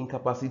kind of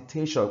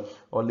incapacitation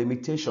or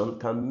limitation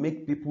can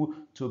make people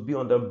to be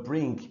on the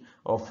brink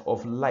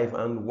of life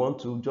and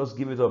want to just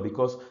give it up,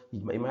 because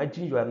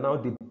imagine you are now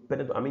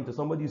dependent. I mean, to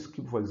somebody is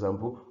crippled, for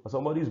example, or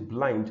somebody is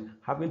blind,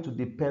 having to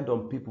depend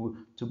on people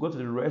to go to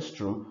the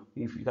restroom.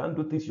 If you can't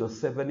do things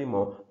yourself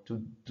anymore,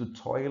 to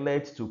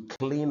toilet, to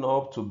clean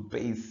up, to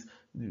bathe.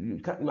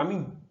 I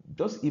mean,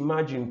 just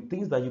imagine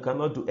things that you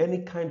cannot do.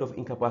 Any kind of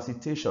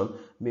incapacitation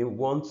may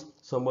want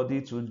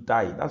somebody to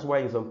die. That's why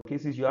in some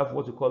cases you have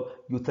what you call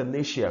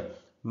euthanasia,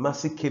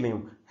 mercy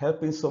killing,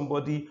 helping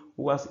somebody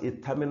who has a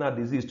terminal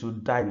disease to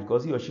die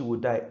because he or she will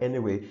die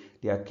anyway.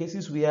 There are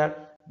cases where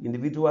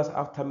individuals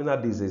have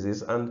terminal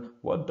diseases, and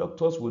what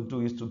doctors will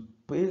do is to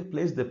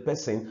place the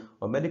person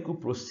on medical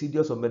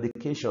procedures or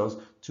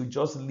medications to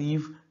just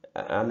live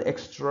an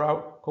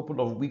extra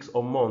couple of weeks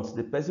or months.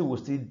 The person will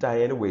still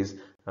die anyways,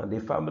 and the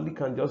family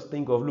can just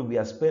think of, look, we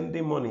are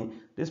spending money,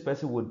 this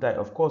person will die.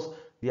 Of course,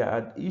 there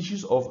are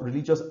issues of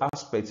religious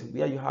aspects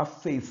where you have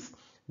faith.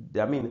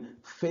 I mean,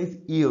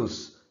 faith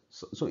heals.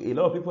 So a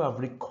lot of people have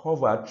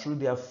recovered through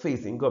their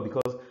faith in God,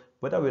 because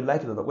whether we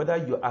like it or not, whether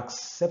you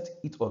accept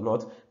it or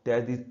not, there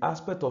is the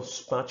aspect of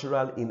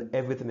supernatural in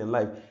everything in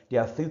life. There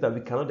are things that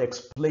we cannot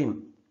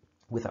explain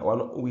with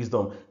our own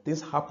wisdom.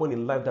 Things happen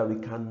in life that we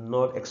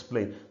cannot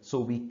explain. So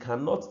we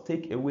cannot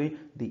take away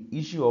the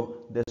issue of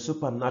the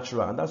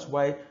supernatural. And that's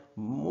why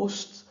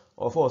most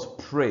of us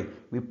pray.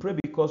 We pray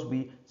because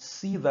we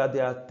see that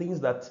there are things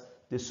that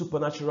the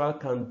supernatural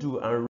can do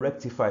and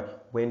rectify.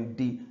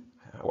 When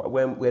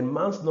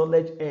man's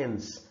knowledge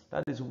ends,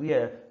 that is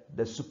where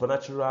the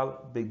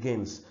supernatural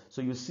begins.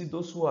 So you see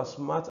those who are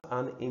smart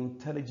and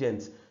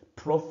intelligent,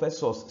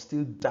 professors,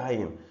 still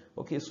dying.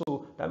 Okay,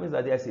 so that means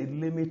that there's a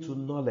limit to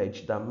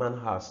knowledge that man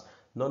has.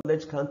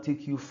 Knowledge can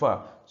take you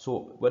far.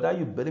 So whether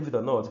you believe it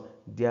or not,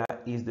 there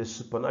is the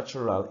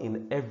supernatural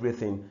in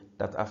everything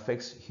that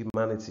affects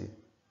humanity.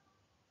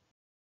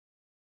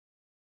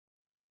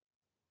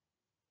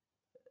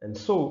 And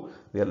so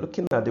we are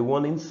looking at the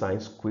warning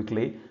signs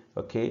quickly.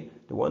 Okay,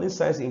 the warning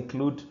signs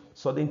include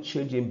sudden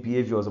change in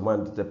behaviors.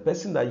 When the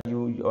person that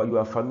you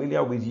are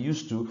familiar with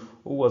used to,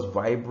 who was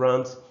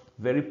vibrant,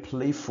 very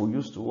playful,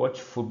 used to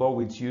watch football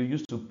with you,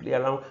 used to play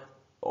around,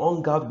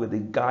 hung out with the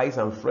guys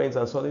and friends,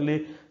 and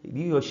suddenly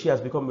he or she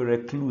has become a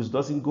recluse,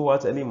 doesn't go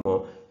out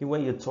anymore. Even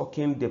when you're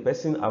talking, the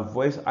person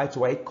avoids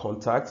eye-to-eye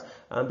contact,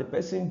 and the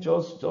person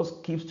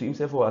just keeps to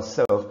himself or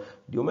herself.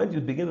 The moment you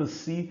begin to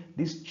see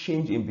this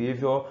change in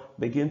behavior,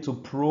 begin to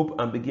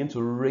probe and begin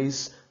to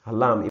raise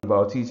alarm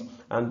about it.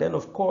 And then,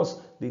 of course,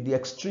 the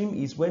extreme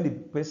is when the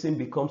person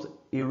becomes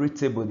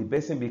irritable, the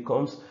person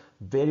becomes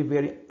very,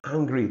 very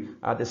angry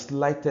at the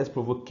slightest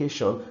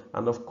provocation.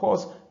 And of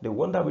course, the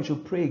one that we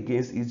should pray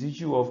against is the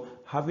issue of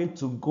having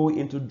to go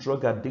into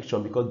drug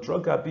addiction, because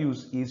drug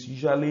abuse is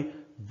usually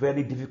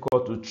very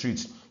difficult to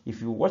treat.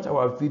 If you watch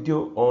our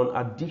video on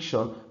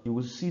addiction, you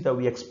will see that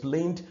we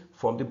explained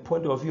from the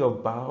point of view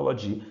of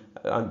biology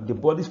and the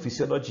body's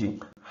physiology,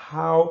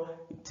 how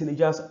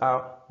teenagers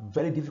are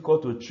very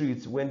difficult to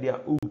treat when they are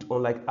hooked,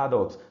 unlike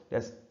adults.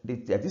 There's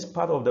this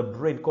part of the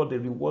brain called the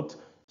reward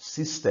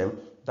system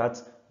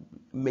that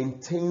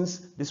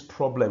maintains this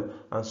problem,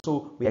 and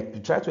so we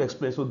try to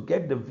explain. So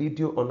get the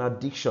video on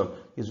addiction.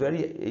 It's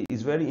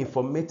very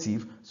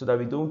informative, so that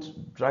we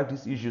don't drive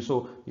this issue.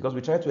 So because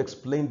we try to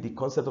explain the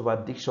concept of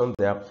addiction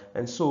there,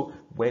 and so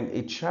when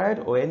a child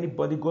or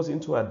anybody goes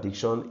into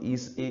addiction,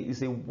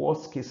 is a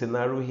worst case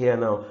scenario here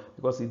now,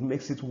 because it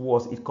makes it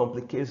worse, it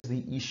complicates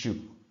the issue.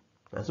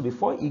 And so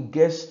before it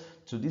gets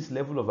to this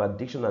level of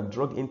addiction and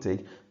drug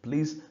intake,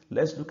 please,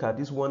 let's look at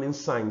these warning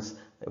signs.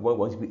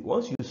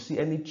 Once you see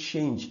any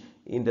change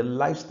in the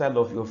lifestyle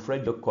of your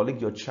friend, your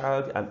colleague, your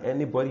child, and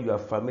anybody you are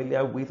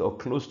familiar with or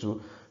close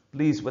to,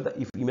 please, whether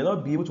if you may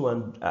not be able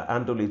to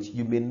handle it,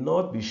 you may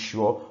not be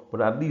sure,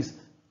 but at least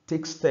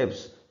take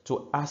steps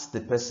to ask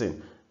the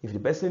person. If the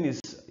person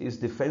is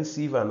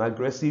defensive and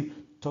aggressive,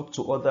 talk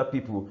to other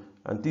people,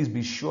 and please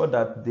be sure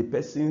that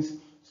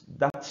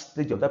that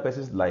stage of that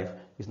person's life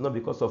is not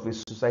because of a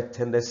suicide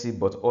tendency,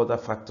 but other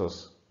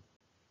factors.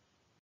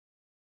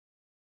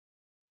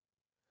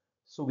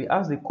 So we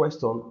ask the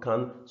question,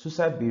 can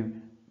suicide be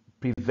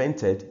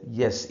prevented?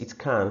 Yes, it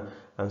can.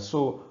 And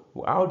so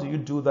how do you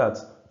do that?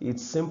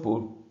 It's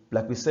simple.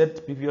 Like we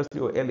said previously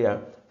or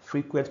earlier,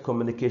 frequent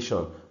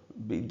communication.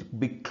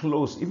 Be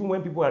close. Even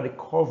when people are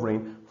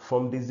recovering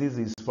from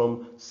diseases,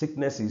 from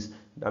sicknesses,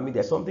 I mean,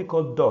 there's something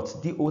called DOTS,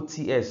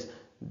 D-O-T-S,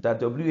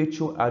 that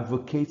WHO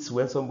advocates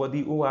when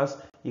somebody who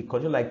has a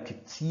condition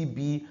like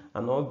TB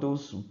and all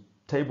those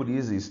terrible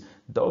diseases.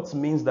 DOTS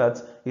means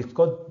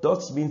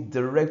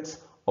direct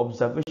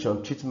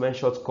observation, treatment,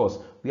 short course,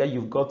 where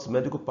you've got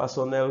medical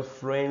personnel,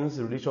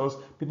 friends, relations,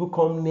 people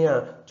come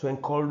near to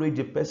encourage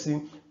the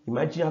person.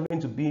 Imagine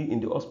having to be in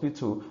the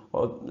hospital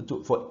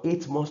for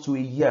 8 months to a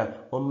year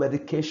on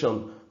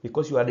medication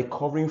because you are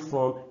recovering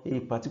from a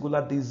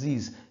particular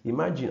disease.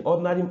 Imagine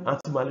ordinary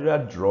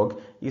anti-malaria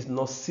drug is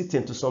not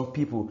sitting to some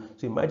people.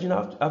 So imagine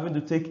having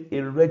to take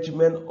a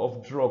regimen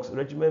of drugs.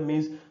 Regimen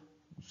means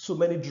so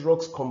many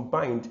drugs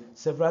combined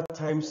several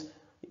times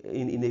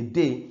in a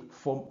day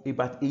for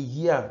about a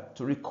year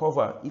to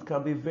recover. It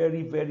can be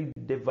very, very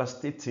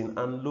devastating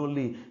and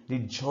lonely. The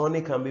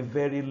journey can be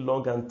very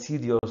long and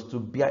tedious to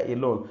bear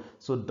alone.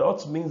 So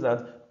that means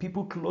that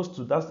people close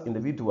to that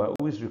individual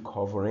who is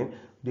recovering,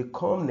 they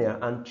come near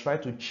and try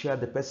to cheer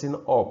the person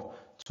up,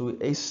 to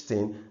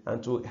hasten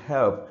and to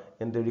help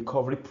in the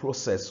recovery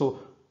process. So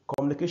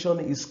communication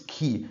is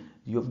key.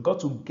 You've got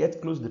to get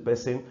close to the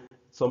person.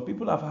 Some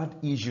people have had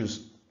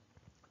issues.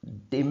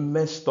 They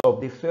messed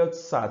up, they felt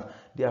sad,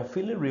 they are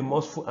feeling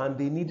remorseful, and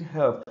they need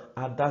help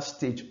at that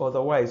stage.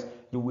 Otherwise,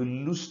 you will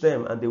lose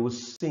them and they will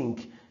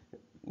sink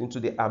into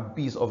the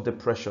abyss of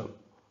depression.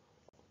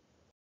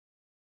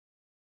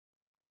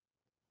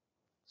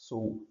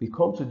 So we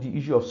come to the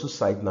issue of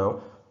suicide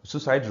now.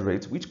 Suicide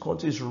rate. Which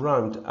country is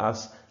ranked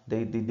as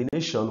the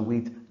nation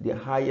with the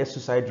highest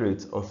suicide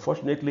rate?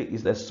 Unfortunately,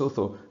 is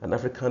Lesotho, an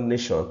African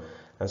nation.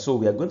 And so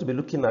we are going to be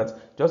looking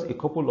at just a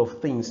couple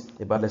of things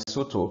about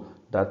Lesotho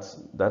that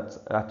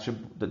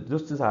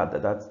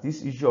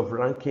this issue of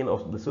ranking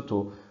of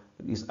Lesotho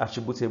is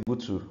attributable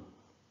to.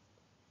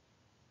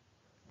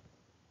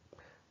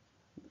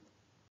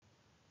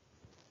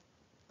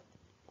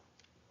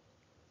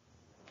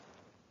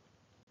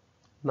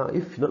 Now,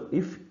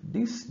 if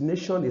this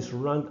nation is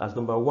ranked as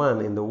number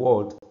 1 in the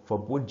world for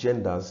both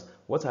genders,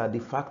 what are the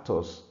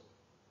factors?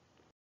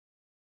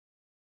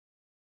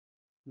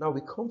 Now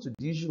we come to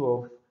the issue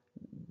of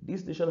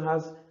this nation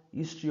has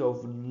history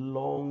of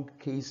long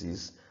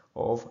cases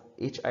of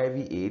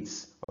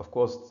HIV/AIDS. Of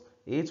course,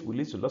 AIDS will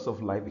lead to loss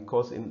of life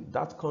because in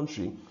that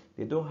country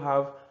they don't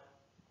have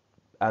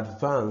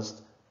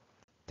advanced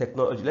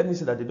technology. Let me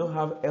say that they don't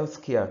have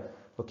healthcare,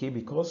 okay?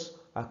 Because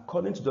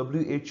according to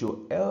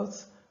WHO,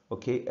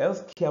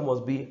 healthcare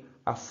must be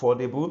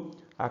affordable,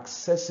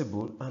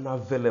 accessible, and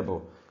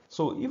available.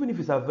 So even if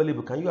it's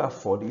available, can you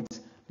afford it?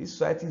 This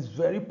society is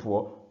very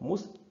poor.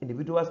 Most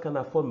individuals can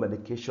afford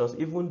medications,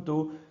 even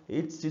though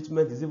AIDS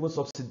treatment is even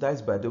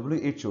subsidized by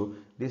WHO,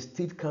 they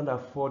still can't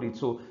afford it.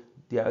 So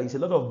there is a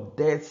lot of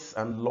deaths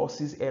and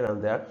losses here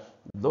and there.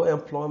 Low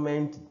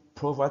employment,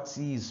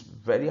 poverty is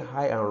very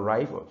high and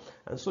rife.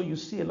 And so you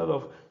see a lot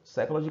of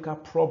psychological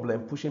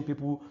problem pushing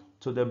people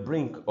to the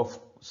brink of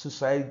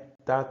suicidal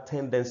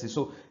tendency.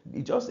 So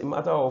it's just a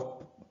matter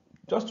of,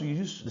 just to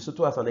use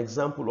Lesotho as an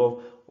example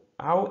of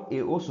how a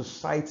whole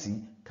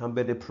society can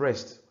be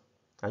depressed.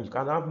 And you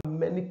can have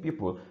many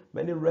people,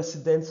 many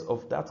residents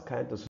of that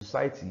kind of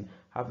society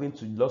having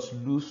to lose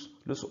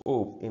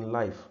hope in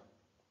life.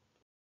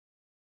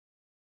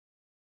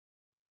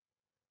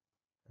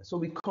 So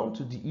we come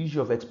to the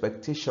issue of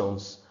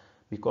expectations,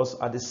 because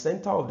at the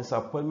center of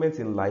disappointment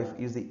in life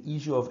is the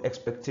issue of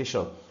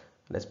expectation.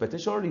 And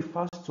expectation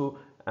refers to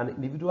an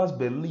individual's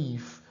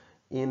belief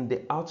in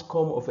the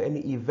outcome of any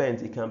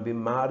event. It can be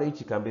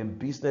marriage, it can be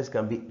business, it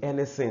can be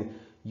anything.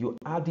 You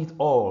add it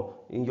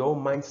all in your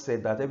own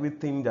mindset, that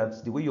everything,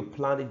 that the way you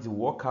plan it, the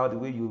work out, the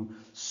way you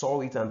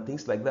saw it and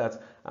things like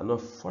that. And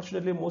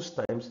unfortunately, most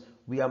times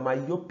we are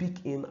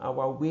myopic in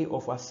our way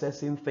of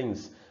assessing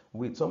things.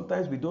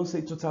 Sometimes we don't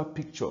see total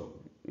picture.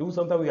 Even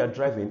sometimes we are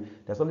driving,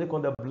 there's something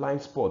called a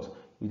blind spot.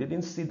 You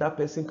didn't see that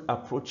person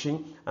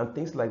approaching and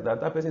things like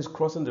that. That person is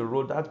crossing the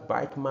road, that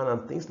bike man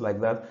and things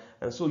like that.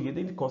 And so you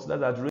didn't consider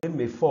that rain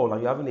may fall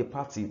and you're having a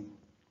party.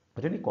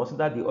 You didn't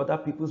consider the other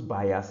people's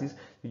biases.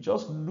 You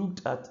just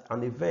looked at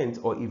an event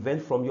or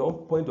event from your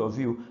own point of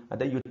view, and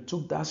then you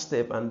took that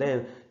step, and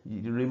then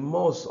the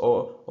remorse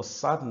or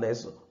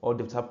sadness or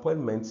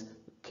disappointment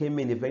came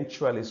in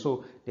eventually.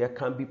 So there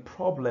can be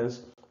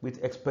problems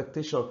with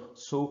expectation.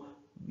 So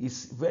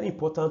it's very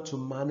important to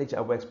manage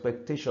our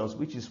expectations,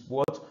 which is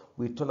what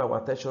we turn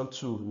our attention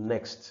to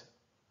next.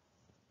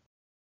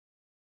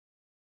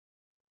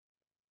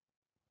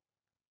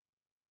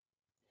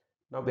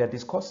 Now we are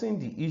discussing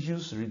the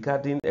issues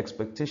regarding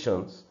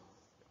expectations,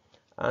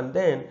 and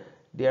then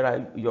there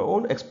are your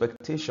own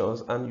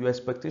expectations and your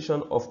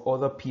expectation of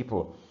other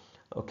people.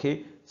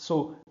 Okay,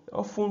 so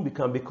often we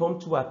can become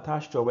too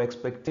attached to our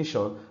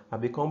expectation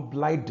and become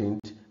blinded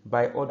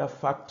by other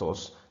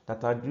factors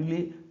that are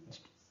really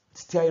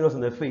staring us in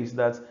the face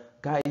that,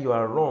 guy, you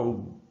are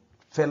wrong,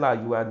 fella,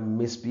 you are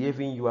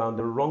misbehaving, you are on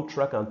the wrong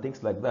track and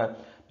things like that,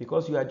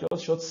 because you are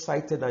just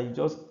short-sighted and you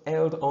just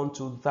held on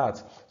to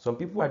that. Some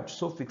people are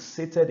so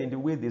fixated in the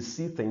way they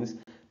see things,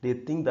 they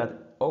think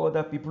that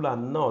other people are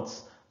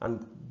nuts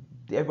and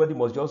everybody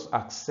must just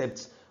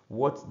accept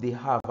what they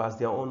have as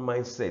their own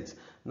mindset.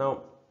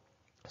 Now,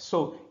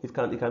 so it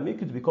can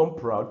make you to become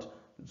proud.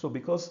 So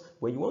because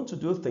when you want to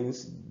do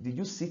things, did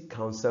you seek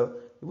counsel?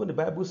 Even the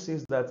Bible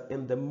says that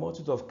in the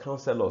multitude of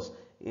counselors,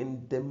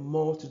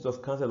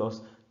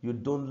 you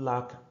don't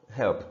lack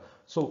help.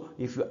 So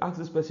if you ask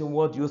this person,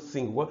 what do you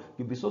think? What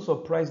you'll be so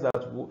surprised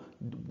that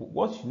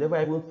what you never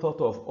even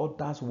thought of,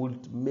 others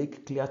would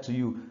make clear to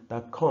you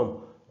that,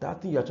 come,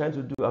 that thing you're trying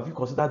to do, have you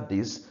considered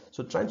this?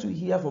 So trying to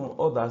hear from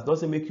others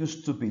doesn't make you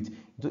stupid.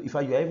 In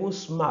fact, you're even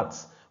smart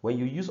when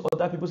you use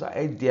other people's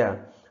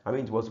idea. I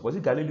mean, was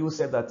it Galileo who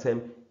said that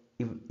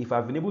if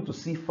I've been able to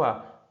see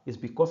far, it's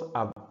because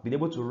I've been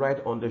able to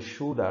ride on the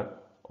shoulder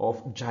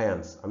of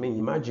giants. I mean,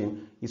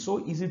 imagine, it's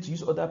so easy to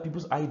use other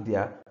people's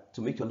idea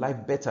to make your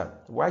life better.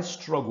 Why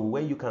struggle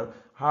when you can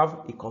have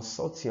a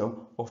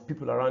consortium of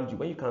people around you,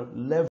 when you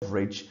can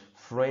leverage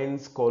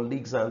friends,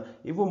 colleagues, and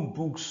even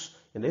books?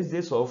 In these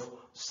days of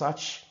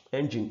search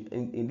engine,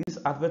 in this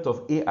advent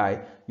of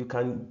AI, you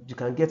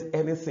can get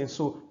anything.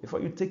 So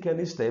before you take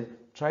any step,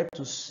 try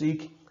to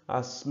seek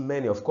as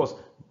many. Of course,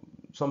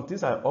 some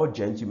things are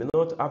urgent, you may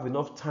not have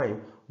enough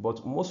time,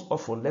 but most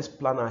often let's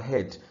plan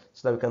ahead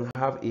so that we can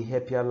have a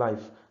happier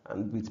life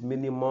and with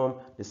minimum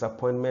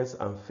disappointments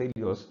and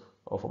failures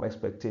of our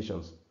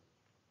expectations.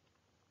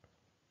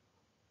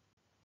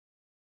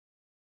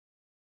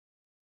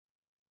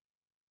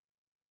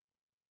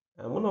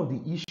 And one of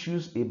the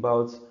issues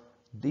about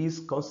this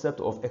concept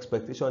of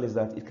expectation is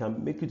that it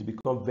can make you to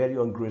become very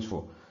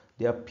ungrateful.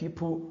 There are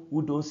people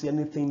who don't see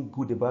anything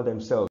good about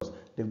themselves.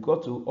 They've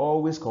got to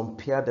always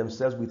compare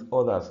themselves with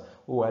others.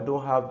 Oh, I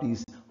don't have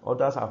this.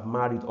 Others have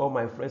married. All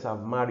my friends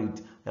have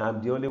married. And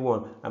I'm the only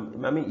one. I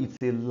mean, it's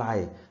a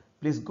lie.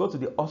 Please go to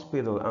the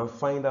hospital and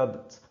find out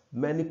that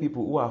many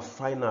people who are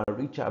finer,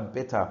 richer,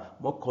 better,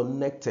 more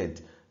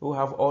connected, who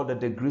have all the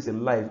degrees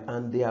in life,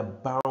 and they are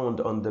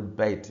bound on the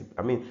bed.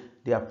 I mean,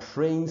 they are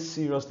praying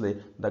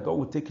seriously that God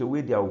will take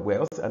away their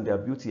wealth and their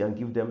beauty and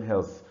give them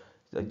health.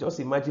 Just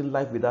imagine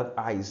life without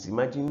eyes.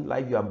 Imagine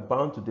life, you are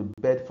bound to the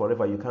bed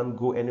forever. You can't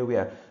go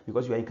anywhere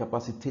because you are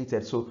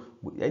incapacitated. So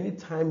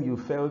anytime you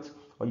felt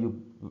or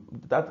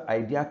that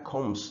idea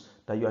comes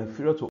that you are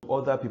inferior to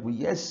other people,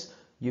 yes,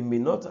 you may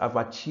not have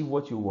achieved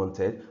what you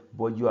wanted,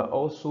 but you are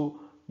also,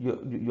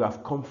 you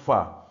have come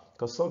far.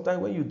 Because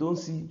sometimes when you don't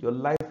see your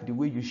life the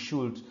way you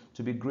should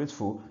to be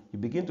grateful, you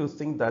begin to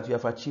think that you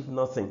have achieved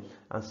nothing.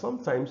 And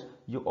sometimes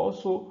you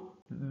also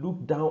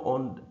look down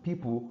on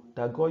people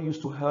that God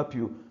used to help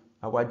you.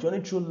 Our journey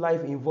through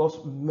life involves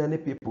many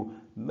people.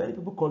 Many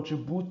people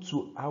contribute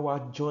to our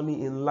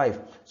journey in life.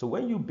 So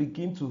when you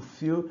begin to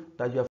feel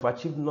that you have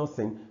achieved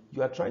nothing,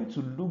 you are trying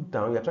to look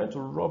down, you are trying to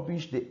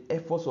rubbish the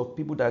efforts of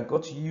people that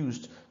got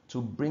used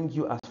to bring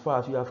you as far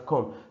as you have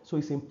come. So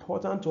it's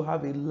important to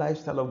have a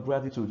lifestyle of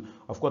gratitude.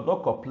 Of course,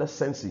 not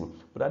complacency,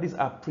 but that is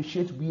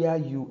appreciate where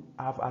you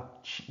have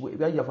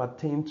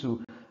attained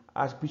to.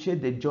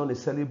 Appreciate the journey.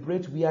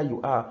 Celebrate where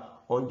you are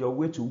on your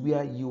way to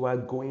where you are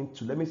going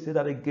to. Let me say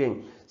that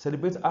again.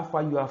 Celebrate how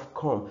far you have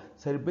come.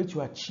 Celebrate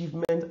your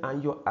achievement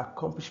and your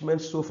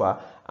accomplishments so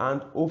far,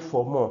 and hope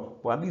for more.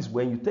 But at least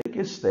when you take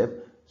a step,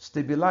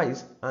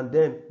 stabilize and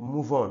then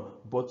move on.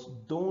 But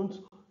don't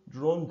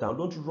run down,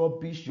 don't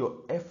rubbish your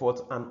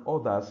efforts and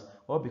others,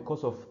 or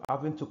because of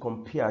having to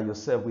compare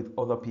yourself with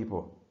other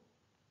people.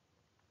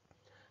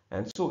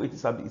 And so it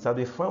has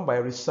been found by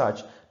research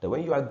that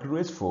when you are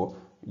grateful,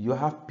 you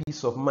have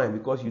peace of mind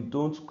because you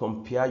don't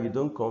compare, you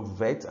don't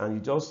convert, and you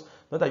just,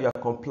 not that you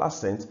are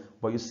complacent,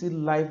 but you see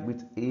life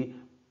with a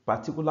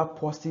particular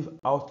positive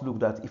outlook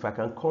that if I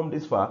can come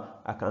this far,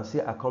 I can say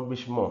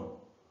accomplish more.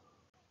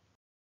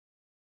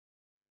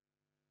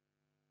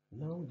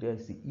 Now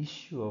there's the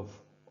issue of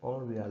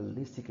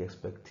unrealistic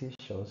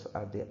expectations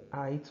at the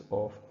height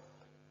of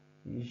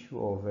the issue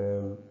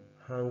of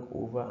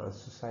hangover and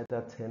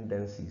suicidal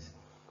tendencies.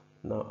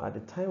 Now, at the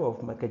time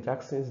of Michael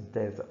Jackson's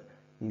death,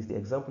 is the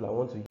example I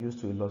want to use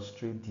to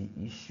illustrate the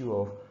issue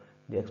of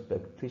the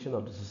expectation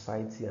of the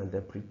society and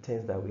the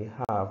pretense that we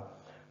have.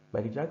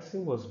 Michael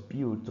Jackson was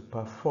built to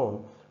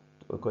perform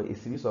a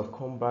series of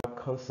comeback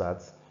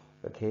concerts.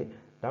 Okay,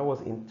 that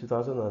was in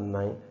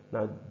 2009.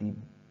 Now, the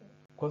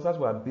concerts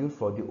were built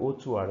for the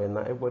O2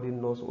 Arena. Everybody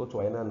knows O2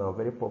 Arena now,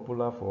 very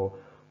popular for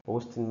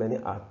hosting many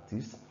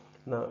artists.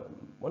 Now,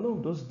 one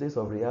of those days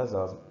of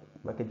rehearsals,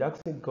 Michael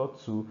Jackson got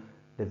to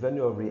the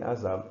venue of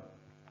rehearsal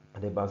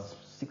at about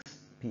 6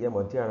 p.m.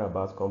 or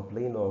thereabouts,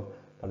 complaining of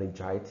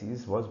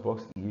laryngitis, voice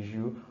box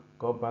issue,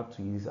 got back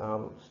to his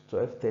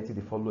 12:30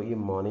 the following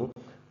morning,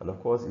 and of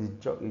course his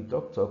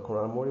doctor,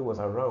 Coran Mori, was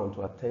around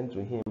to attend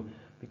to him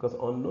because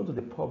unknown to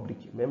the public,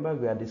 remember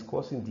we are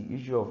discussing the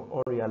issue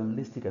of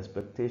unrealistic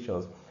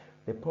expectations.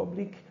 The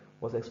public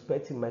was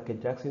expecting Michael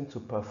Jackson to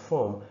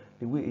perform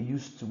the way he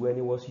used to when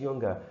he was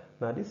younger.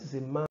 Now this is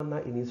a man now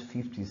in his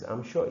 50s.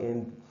 I'm sure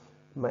in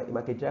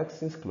Michael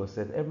Jackson's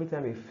closet, every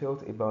time he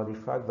felt about the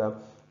fact that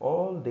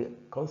all the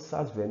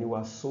concerts venue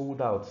were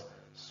sold out.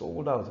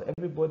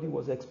 Everybody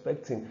was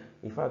expecting.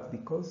 In fact, the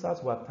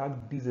concerts were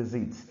tagged this is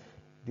it.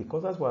 The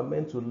concerts were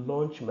meant to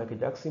launch Michael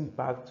Jackson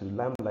back to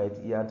limelight.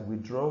 He had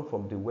withdrawn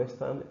from the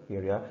Western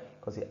area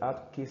because he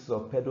had cases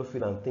of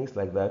pedophilia and things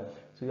like that.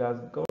 So he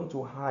has gone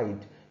to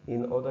hide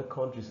in other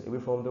countries away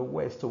from the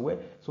West.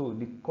 So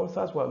the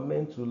concerts were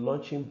meant to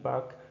launch him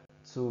back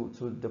to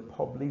the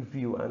public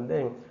view, and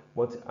then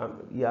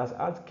he has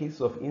had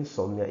cases of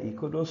insomnia. He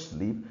couldn't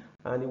sleep,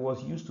 and he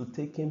was used to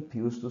taking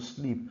pills to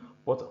sleep.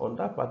 But on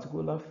that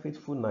particular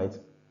fateful night,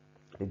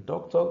 the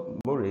doctor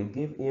Murray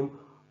gave him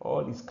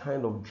all these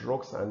kind of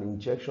drugs and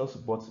injections,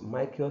 but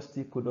Michael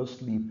still couldn't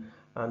sleep.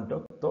 And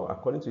doctor,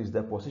 according to his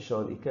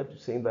deposition, he kept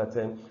saying that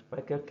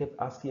Michael kept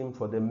asking him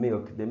for the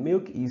milk. The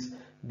milk is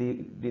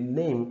the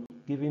name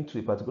given to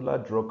a particular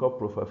drug called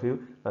propofol.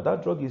 Now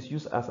that drug is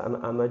used as an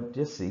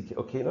analgesic.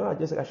 Okay, not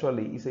analgesic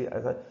actually. It's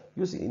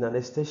used in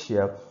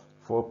anesthesia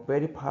for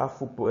very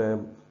powerful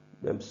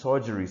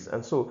surgeries.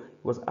 And so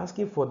he was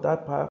asking for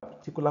that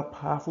particular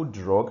powerful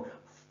drug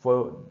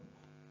for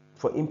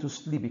him to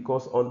sleep,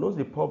 because unknown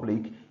to the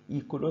public,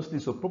 he couldn't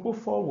sleep. So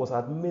propofol was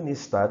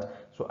administered.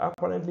 So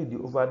apparently the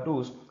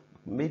overdose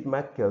made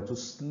Michael to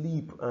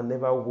sleep and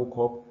never woke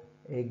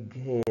up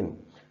again.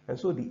 And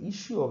so the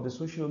issue of the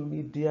social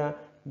media,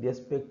 the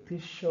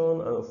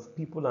expectation of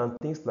people and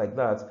things like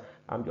that,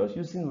 I'm just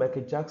using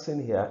Michael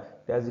Jackson here.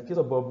 There's the case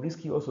of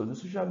Bobrisky also. The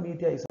social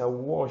media is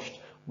awash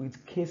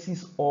with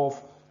cases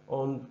of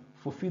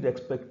unfulfilled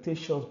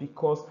expectations,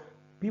 because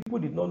people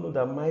did not know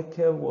that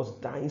Michael was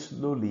dying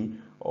slowly,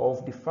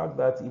 of the fact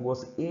that he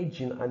was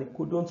aging and he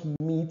couldn't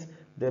meet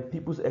the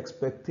people's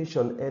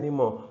expectation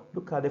anymore.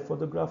 Look at the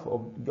photograph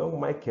of young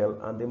Michael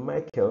and the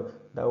Michael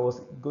that was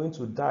going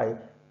to die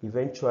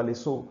eventually.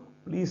 So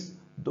please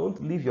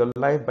don't live your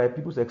life by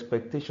people's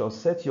expectations.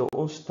 Set your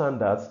own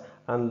standards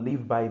and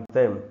live by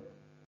them.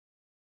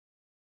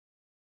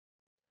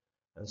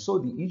 And so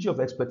the issue of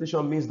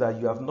expectation means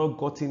that you have not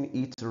gotten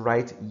it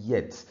right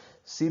yet.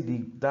 See the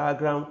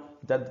diagram,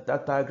 that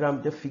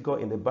diagram, the figure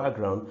in the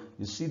background,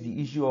 you see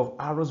the issue of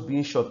arrows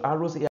being shot.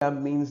 Arrows here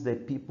means the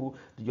people,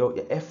 your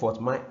effort,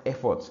 my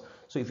effort.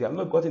 So if you have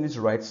not gotten it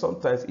right,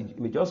 sometimes it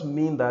may just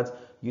mean that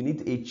you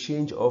need a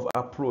change of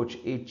approach,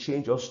 a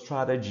change of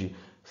strategy.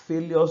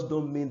 Failures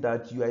don't mean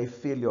that you are a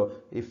failure.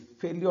 A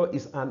failure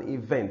is an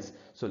event.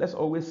 So let's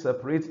always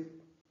separate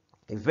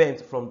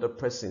event from the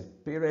person.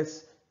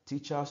 Parents,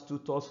 teachers,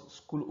 tutors,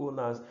 school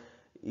owners,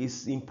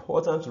 it's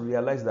important to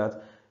realize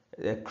that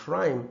a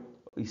crime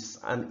is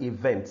an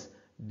event.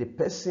 The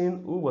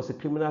person who was a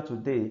criminal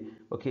today,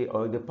 okay,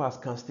 or in the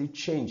past, can still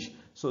change.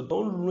 So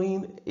don't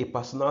ruin a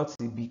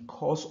personality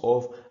because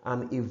of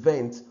an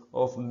event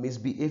of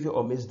misbehavior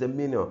or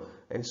misdemeanor.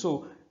 And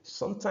so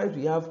sometimes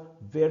we have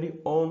very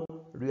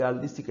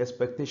unrealistic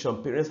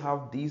expectation. Parents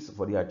have this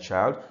for their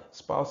child.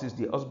 Spouses,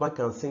 the husband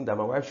can think that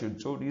my wife should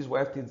do this,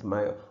 wife thinks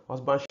my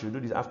husband should do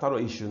this. After all,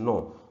 he should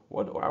know.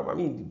 What I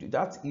mean,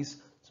 that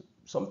is,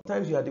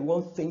 sometimes you are the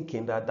one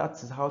thinking that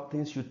is how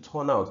things should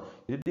turn out.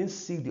 You didn't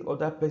see the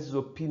other person's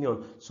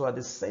opinion. So at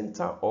the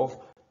center of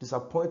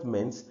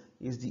disappointments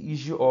is the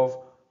issue of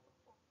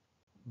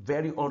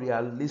very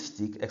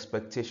unrealistic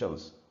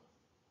expectations.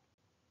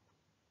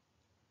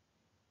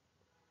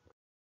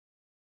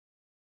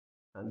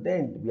 And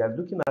then we are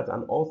looking at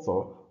an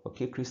author,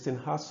 okay, Christine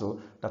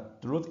Hassel, that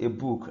wrote a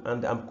book,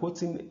 and I'm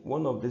quoting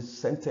one of the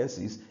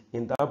sentences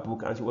in that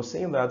book, and she was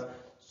saying that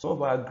some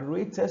of our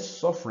greatest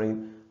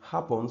suffering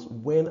happens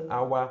when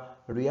our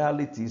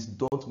realities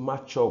don't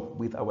match up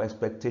with our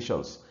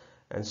expectations.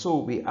 And so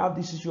we have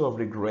this issue of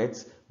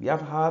regret, we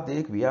have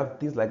heartache, we have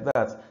things like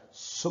that.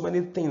 So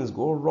many things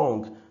go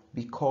wrong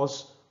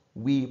because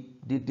we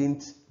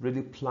didn't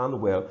really plan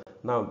well.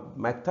 Now,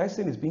 Mike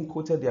Tyson is being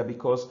quoted there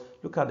because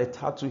look at the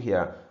tattoo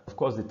here. Of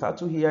course, the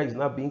tattoo here is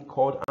now being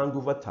called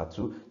hangover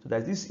tattoo. So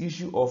there's this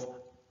issue of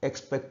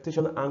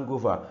expectation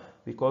hangover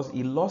because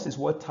he lost his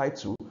world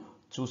title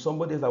to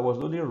somebody that was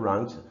only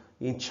ranked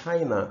in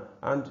China,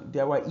 and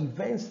there were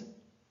events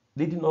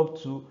leading up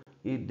to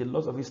the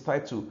loss of his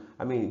title.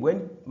 I mean,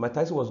 when Mike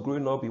Tyson was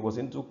growing up, he was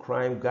into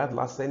crime, guard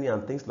larceny,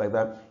 and things like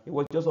that. He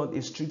was just not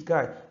a street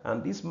guy.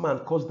 And this man,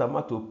 Coach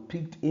D'Amato,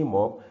 picked him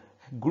up,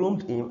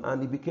 groomed him,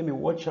 and he became a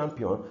world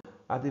champion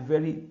at a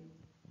very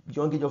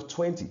young age of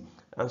 20.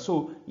 And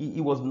so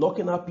he was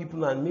knocking out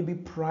people, and maybe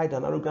pride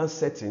and arrogance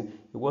setting.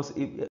 It was,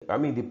 I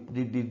mean,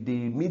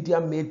 the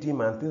media made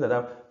him and things like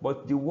that.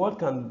 But the world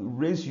can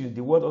raise you.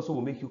 The world also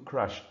will make you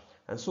crash.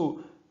 And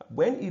so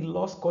when he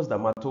lost Coach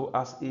D'Amato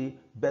as a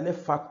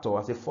benefactor,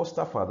 as a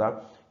foster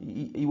father,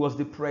 he was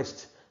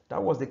depressed.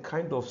 That was the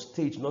kind of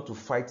stage not to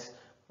fight.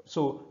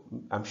 So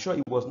I'm sure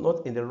he was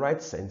not in the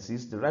right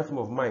senses, the right frame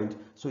of mind.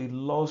 So he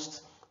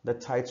lost the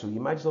title.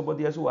 Imagine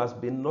somebody else who has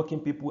been knocking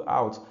people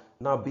out,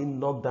 now being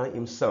knocked down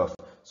himself.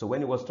 So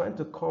when he was trying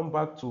to come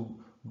back to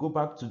go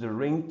back to the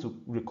ring to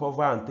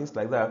recover and things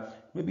like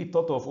that, maybe he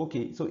thought of,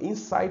 okay, so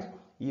inside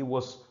he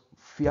was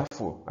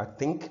fearful, I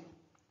think.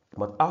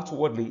 But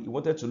outwardly, he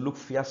wanted to look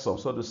fearsome,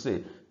 so to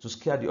say, to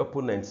scare the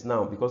opponents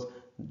now, because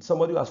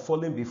somebody who has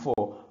fallen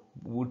before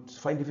would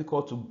find it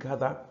difficult to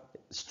gather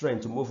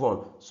strength to move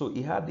on. So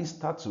he had this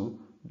tattoo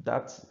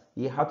that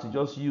he had to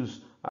just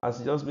use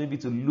as just maybe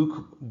to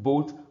look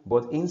bold,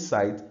 but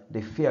inside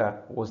the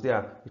fear was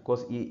there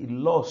because he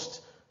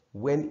lost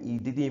when he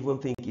didn't even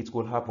think it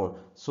could happen.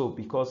 So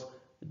because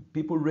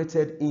people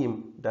rated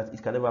him that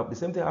it can never happen. The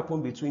same thing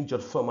happened between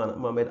George Foreman and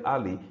Muhammad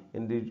Ali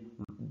in the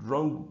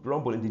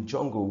rumble in the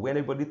jungle, when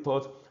everybody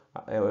thought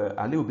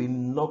Ali would be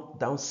knocked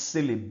down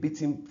silly,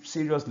 beaten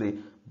seriously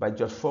by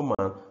George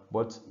Foreman,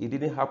 but it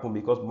didn't happen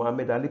because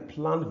Muhammad Ali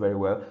planned very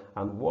well,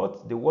 and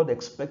what the world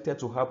expected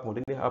to happen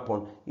didn't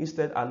happen.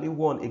 Instead, Ali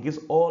won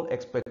against all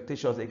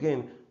expectations.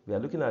 Again, we are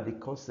looking at the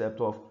concept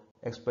of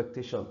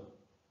expectation.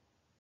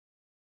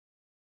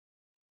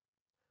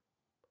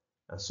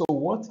 And so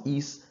what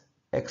is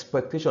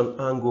expectation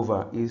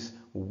hangover? Is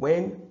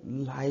when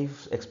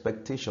life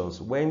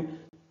expectations, when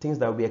things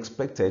that we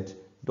expected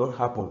don't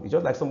happen. It's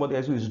just like somebody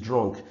else who is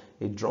drunk.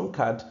 A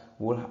drunkard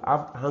will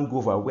have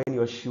hangover when he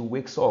or she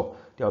wakes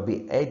up. There will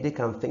be headache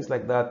and things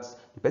like that.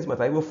 The person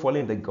might even fall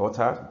in the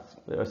gutter,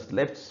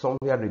 slept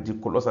somewhere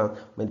ridiculous, and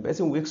when the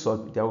person wakes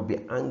up, there will be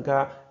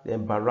anger,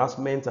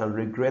 embarrassment, and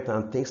regret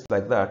and things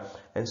like that.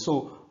 And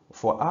so,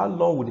 for how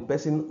long will the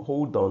person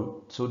hold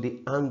on to the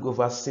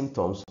hangover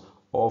symptoms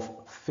of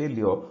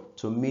failure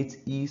to meet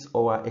his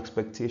or her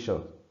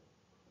expectation?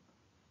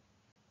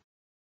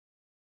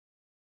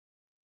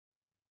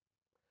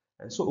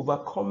 And so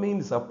overcoming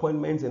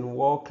disappointments in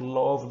work,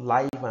 love,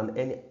 life, and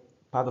any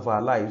part of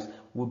our lives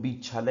will be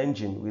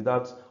challenging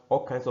without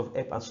all kinds of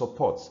help and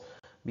support.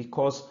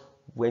 Because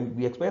when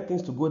we expect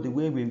things to go the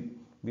way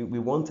we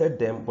wanted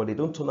them, but they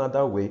don't turn out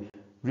that way,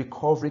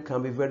 recovery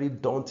can be very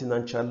daunting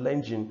and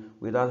challenging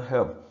without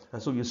help.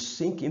 And so you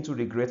sink into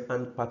regret,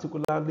 and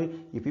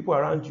particularly if people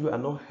around you are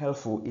not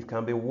helpful, it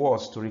can be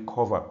worse to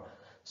recover.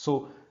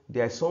 So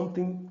there is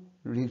something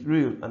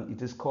real, and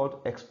it is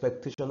called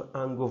expectation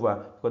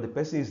hangover, because the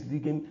person is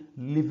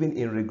living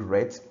in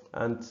regret,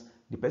 and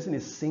the person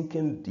is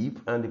sinking deep,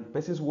 and the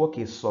person's work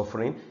is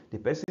suffering. The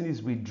person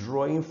is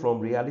withdrawing from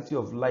reality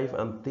of life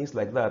and things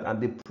like that,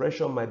 and the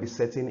pressure might be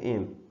setting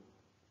in.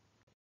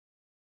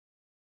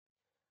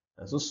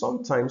 And so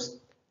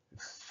sometimes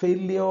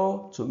failure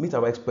to meet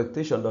our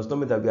expectation does not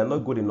mean that we are not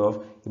good enough.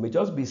 It may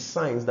just be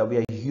signs that we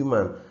are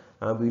human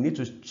and we need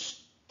to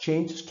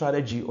change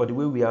strategy or the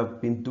way we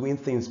have been doing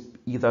things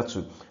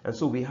hitherto. And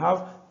so we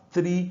have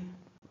three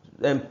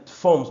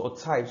forms or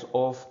types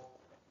of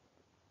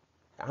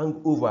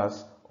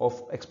hangovers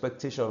of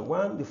expectation.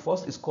 One, the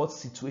first is called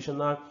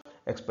situational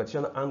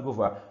expectation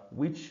hangover,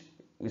 which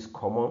is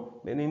common,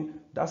 meaning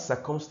that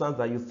circumstance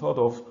that you thought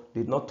of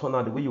did not turn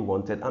out the way you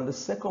wanted. And the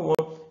second one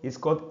is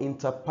called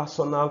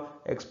interpersonal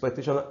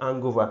expectation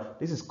hangover.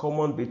 This is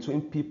common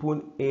between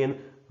people in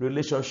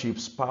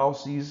relationships,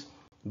 spouses,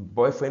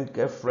 boyfriend,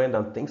 girlfriend,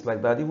 and things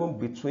like that, even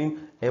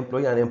between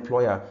employer and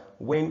employer,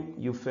 when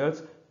you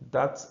felt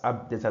that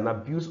there's an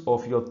abuse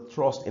of your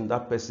trust in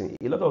that person.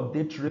 A lot of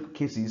date rape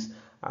cases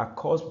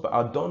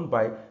are done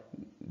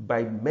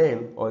by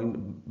men or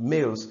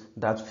males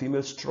that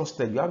females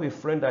trusted. You have a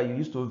friend that you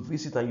used to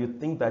visit and you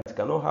think that it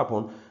cannot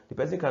happen. The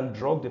person can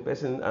drug the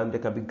person and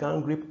there can be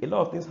gang rape. A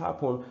lot of things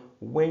happen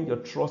when your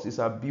trust is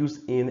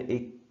abused in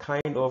a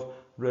kind of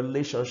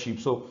relationship.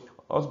 So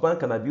husband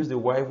can abuse the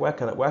wife, wife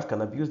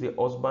can abuse the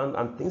husband,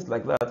 and things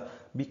like that,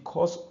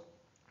 because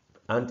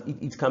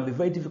it can be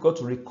very difficult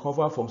to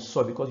recover from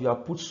such because you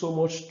have put so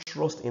much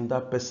trust in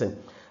that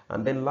person.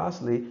 And then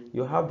lastly,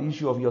 you have the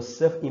issue of your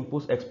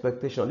self-imposed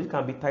expectation. It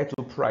can be tied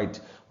to pride.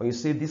 When you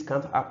say this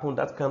can't happen,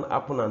 that can't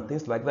happen, and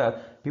things like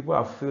that, people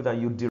have felt that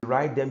you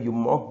deride them, you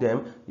mock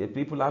them. Yet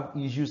people have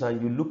issues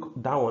and you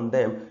look down on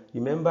them.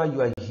 Remember,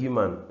 you are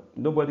human.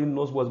 Nobody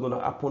knows what's going to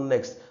happen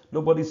next.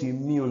 Nobody's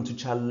immune to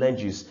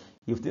challenges.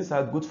 If things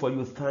are good for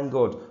you, thank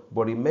God.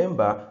 But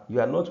remember, you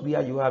are not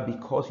where you are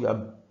because you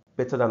are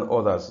better than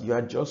others. You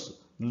are just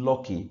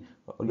lucky.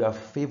 You are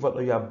favored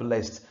or you are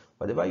blessed.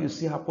 Whatever you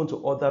see happen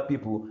to other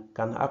people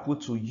can happen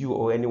to you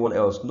or anyone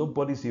else.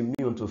 Nobody's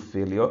immune to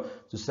failure,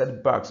 to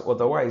setbacks.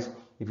 Otherwise,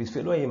 if it's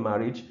failure in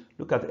marriage,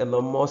 look at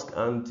Elon Musk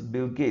and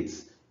Bill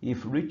Gates.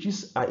 If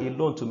riches are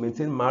alone to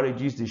maintain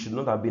marriages, they should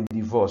not have been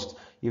divorced.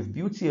 If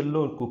beauty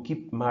alone could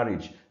keep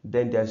marriage,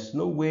 then there's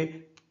no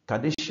way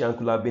Kardashian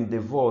could have been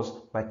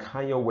divorced by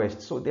Kanye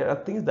West. So there are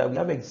things that we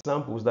have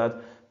examples that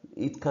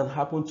it can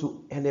happen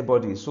to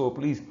anybody. So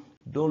please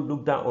don't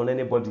look down on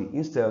anybody.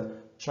 Instead,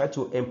 try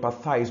to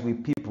empathize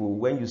with people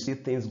when you see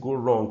things go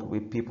wrong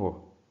with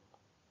people.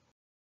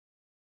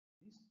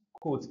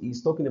 Quote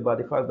is talking about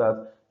the fact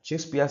that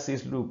Shakespeare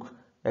says, look,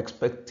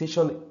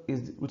 expectation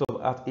is the root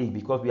of heartache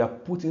because we are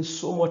putting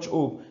so much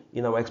hope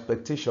in our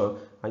expectation.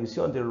 And you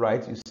see on the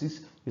right,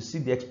 you see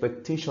the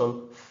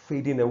expectation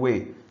fading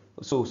away.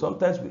 So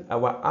sometimes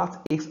our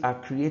heartaches are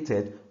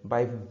created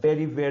by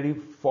very, very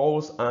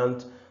false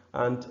and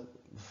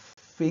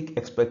fake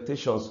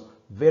expectations,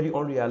 very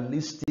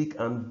unrealistic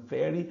and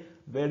very,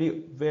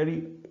 very,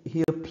 very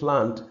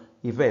ill-planned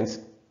events.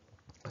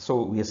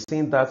 So we are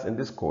seeing that in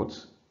this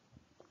quote.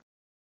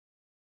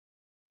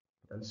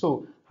 And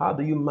so, how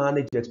do you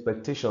manage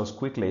expectations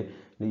quickly?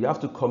 You have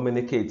to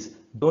communicate.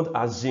 Don't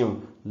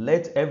assume.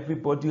 Let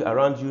everybody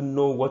around you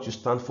know what you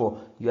stand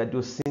for. Your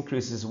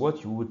idiosyncrasies,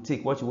 what you will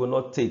take, what you will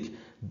not take.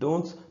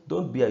 Don't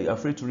be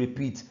afraid to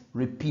repeat.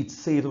 Repeat.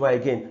 Say it over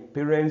again.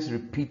 Parents,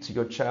 repeat to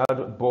your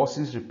child.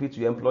 Bosses, repeat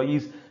to your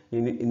employees.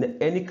 In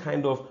any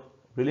kind of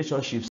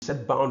relationship,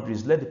 set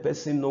boundaries. Let the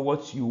person know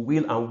what you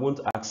will and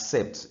won't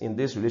accept in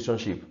this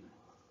relationship.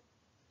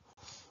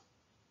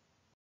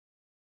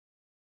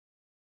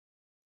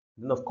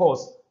 Then, of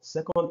course,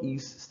 second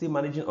is still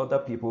managing other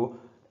people,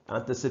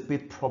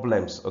 anticipate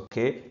problems.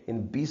 Okay,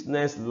 in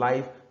business,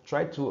 life,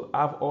 try to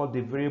have all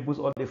the variables,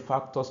 all the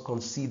factors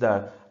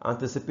considered,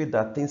 anticipate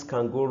that things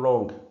can go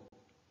wrong.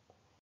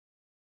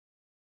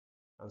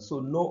 And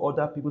so, know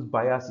other people's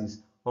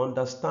biases.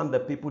 Understand the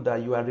people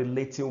that you are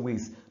relating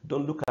with.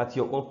 Don't look at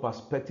your own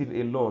perspective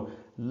alone.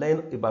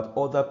 Learn about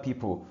other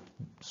people.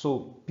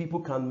 So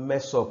people can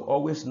mess up.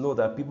 Always know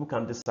that people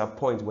can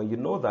disappoint. When you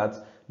know that,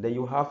 then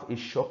you have a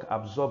shock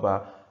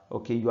absorber.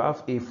 Okay, you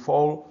have a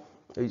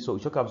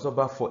shock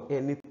absorber for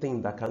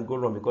anything that can go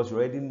wrong because you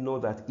already know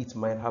that it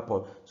might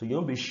happen. So you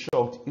won't be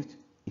shocked if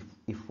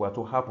it were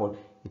to happen.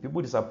 If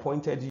people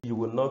disappointed you, you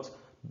will not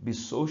be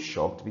so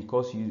shocked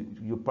because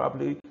you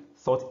probably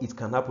thought it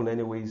can happen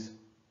anyways.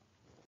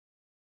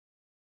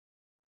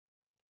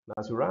 Now,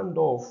 as we round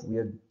off, we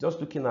are just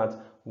looking at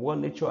what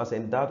nature has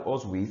endowed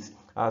us with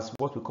as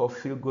what we call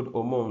feel-good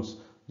hormones.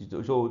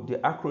 So the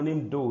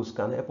acronym DOSE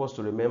can help us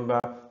to remember.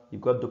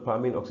 You've got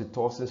dopamine,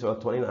 oxytocin,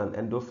 serotonin, and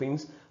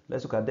endorphins.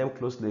 Let's look at them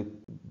closely,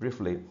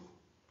 briefly.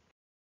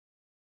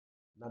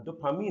 Now,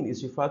 dopamine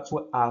is referred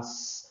to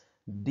as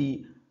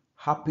the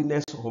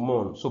happiness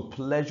hormone. So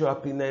pleasure,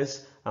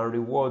 happiness, and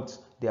rewards,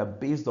 they are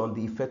based on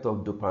the effect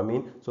of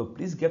dopamine. So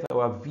please get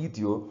our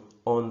video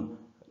on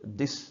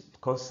this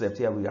concept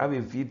here. We have a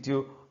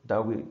video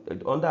that we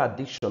under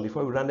addiction.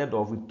 Before we rounded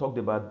off, we talked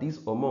about these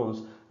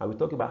hormones and we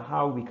talked about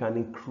how we can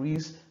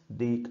increase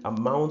the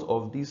amount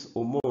of these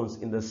hormones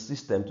in the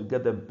system to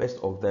get the best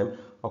of them.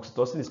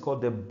 Oxytocin is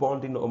called the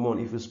bonding hormone.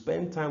 If you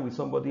spend time with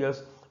somebody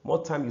else,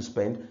 more time you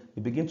spend,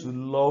 you begin to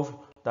love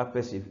that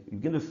person. You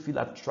begin to feel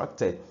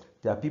attracted.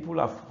 There are people who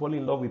have fallen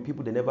in love with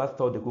people they never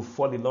thought they could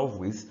fall in love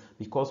with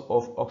because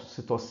of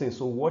oxytocin.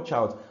 So watch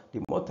out.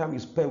 The more time you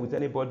spend with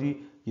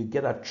anybody, you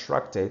get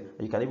attracted.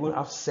 And you can even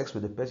have sex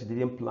with the person you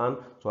didn't plan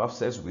to have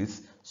sex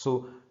with.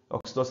 So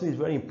oxytocin is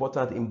very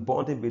important in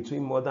bonding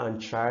between mother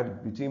and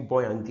child, between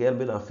boy and girl,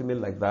 male and female,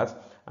 like that.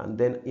 And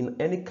then in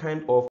any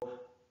kind of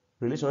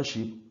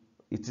relationship,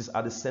 it is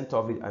at the center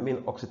of it. I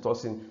mean,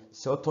 oxytocin.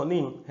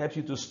 Serotonin helps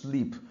you to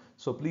sleep.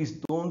 So please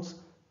don't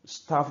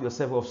starve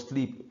yourself of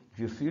sleep. If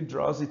you feel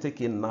drowsy,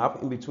 take a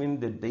nap in between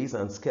the days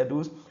and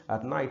schedules.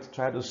 At night,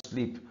 try to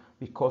sleep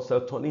because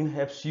serotonin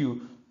helps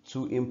you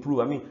to improve.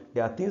 I mean,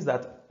 there are things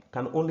that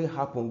can only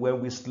happen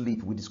when we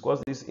sleep. We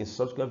discuss this in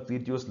subsequent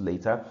videos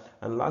later.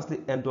 And lastly,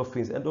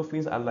 endorphins.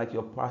 Endorphins are like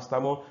your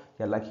paracetamol,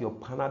 they're like your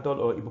Panadol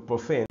or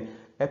ibuprofen,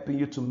 helping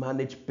you to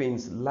manage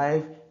pains.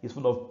 Life is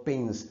full of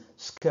pains.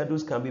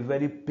 Schedules can be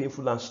very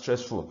painful and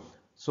stressful.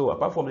 So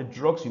apart from the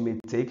drugs you may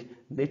take,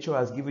 nature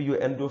has given you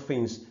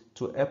endorphins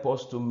to help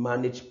us to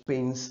manage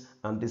pains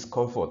and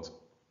discomfort.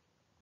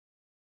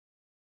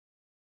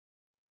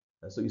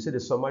 And so you see the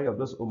summary of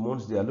those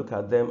hormones there. Look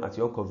at them at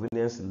your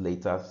convenience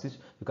later.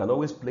 You can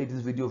always play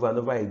this video over and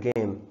over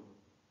again.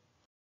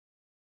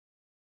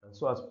 And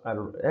so as I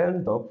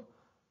round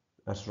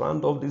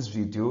off this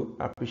video,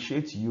 I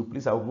appreciate you.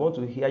 Please, I want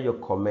to hear your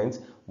comments.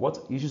 What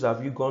issues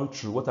have you gone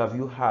through? What have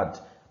you had?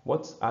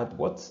 What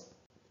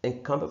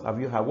encounters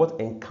have you had?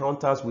 What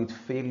encounters with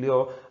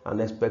failure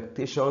and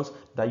expectations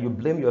that you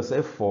blame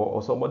yourself for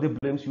or somebody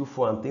blames you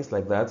for and things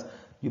like that?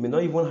 You may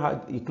not even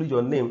include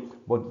your name,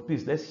 but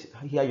please, let's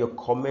hear your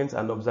comments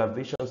and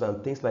observations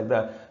and things like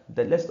that.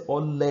 That let's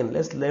all learn.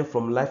 Let's learn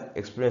from life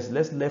experience.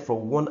 Let's learn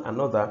from one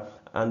another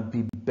and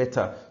be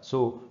better.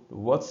 So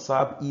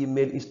WhatsApp,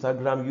 email,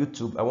 Instagram,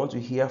 YouTube, I want to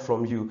hear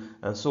from you.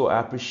 And so I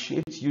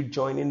appreciate you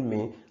joining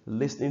me,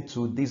 listening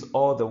to this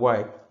all the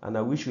while, and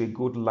I wish you a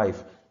good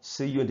life.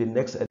 See you in the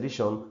next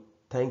edition.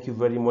 Thank you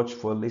very much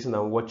for listening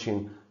and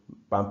watching.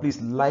 And please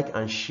like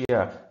and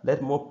share.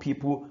 Let more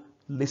people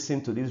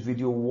listen to this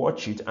video,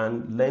 watch it,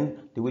 and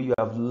learn the way you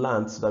have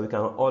learned, so that we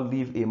can all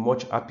live a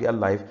much happier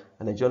life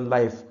and enjoy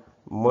life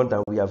more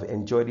than we have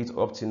enjoyed it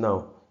up to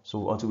now.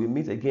 So until we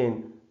meet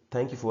again,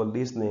 thank you for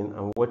listening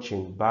and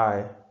watching.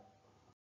 Bye.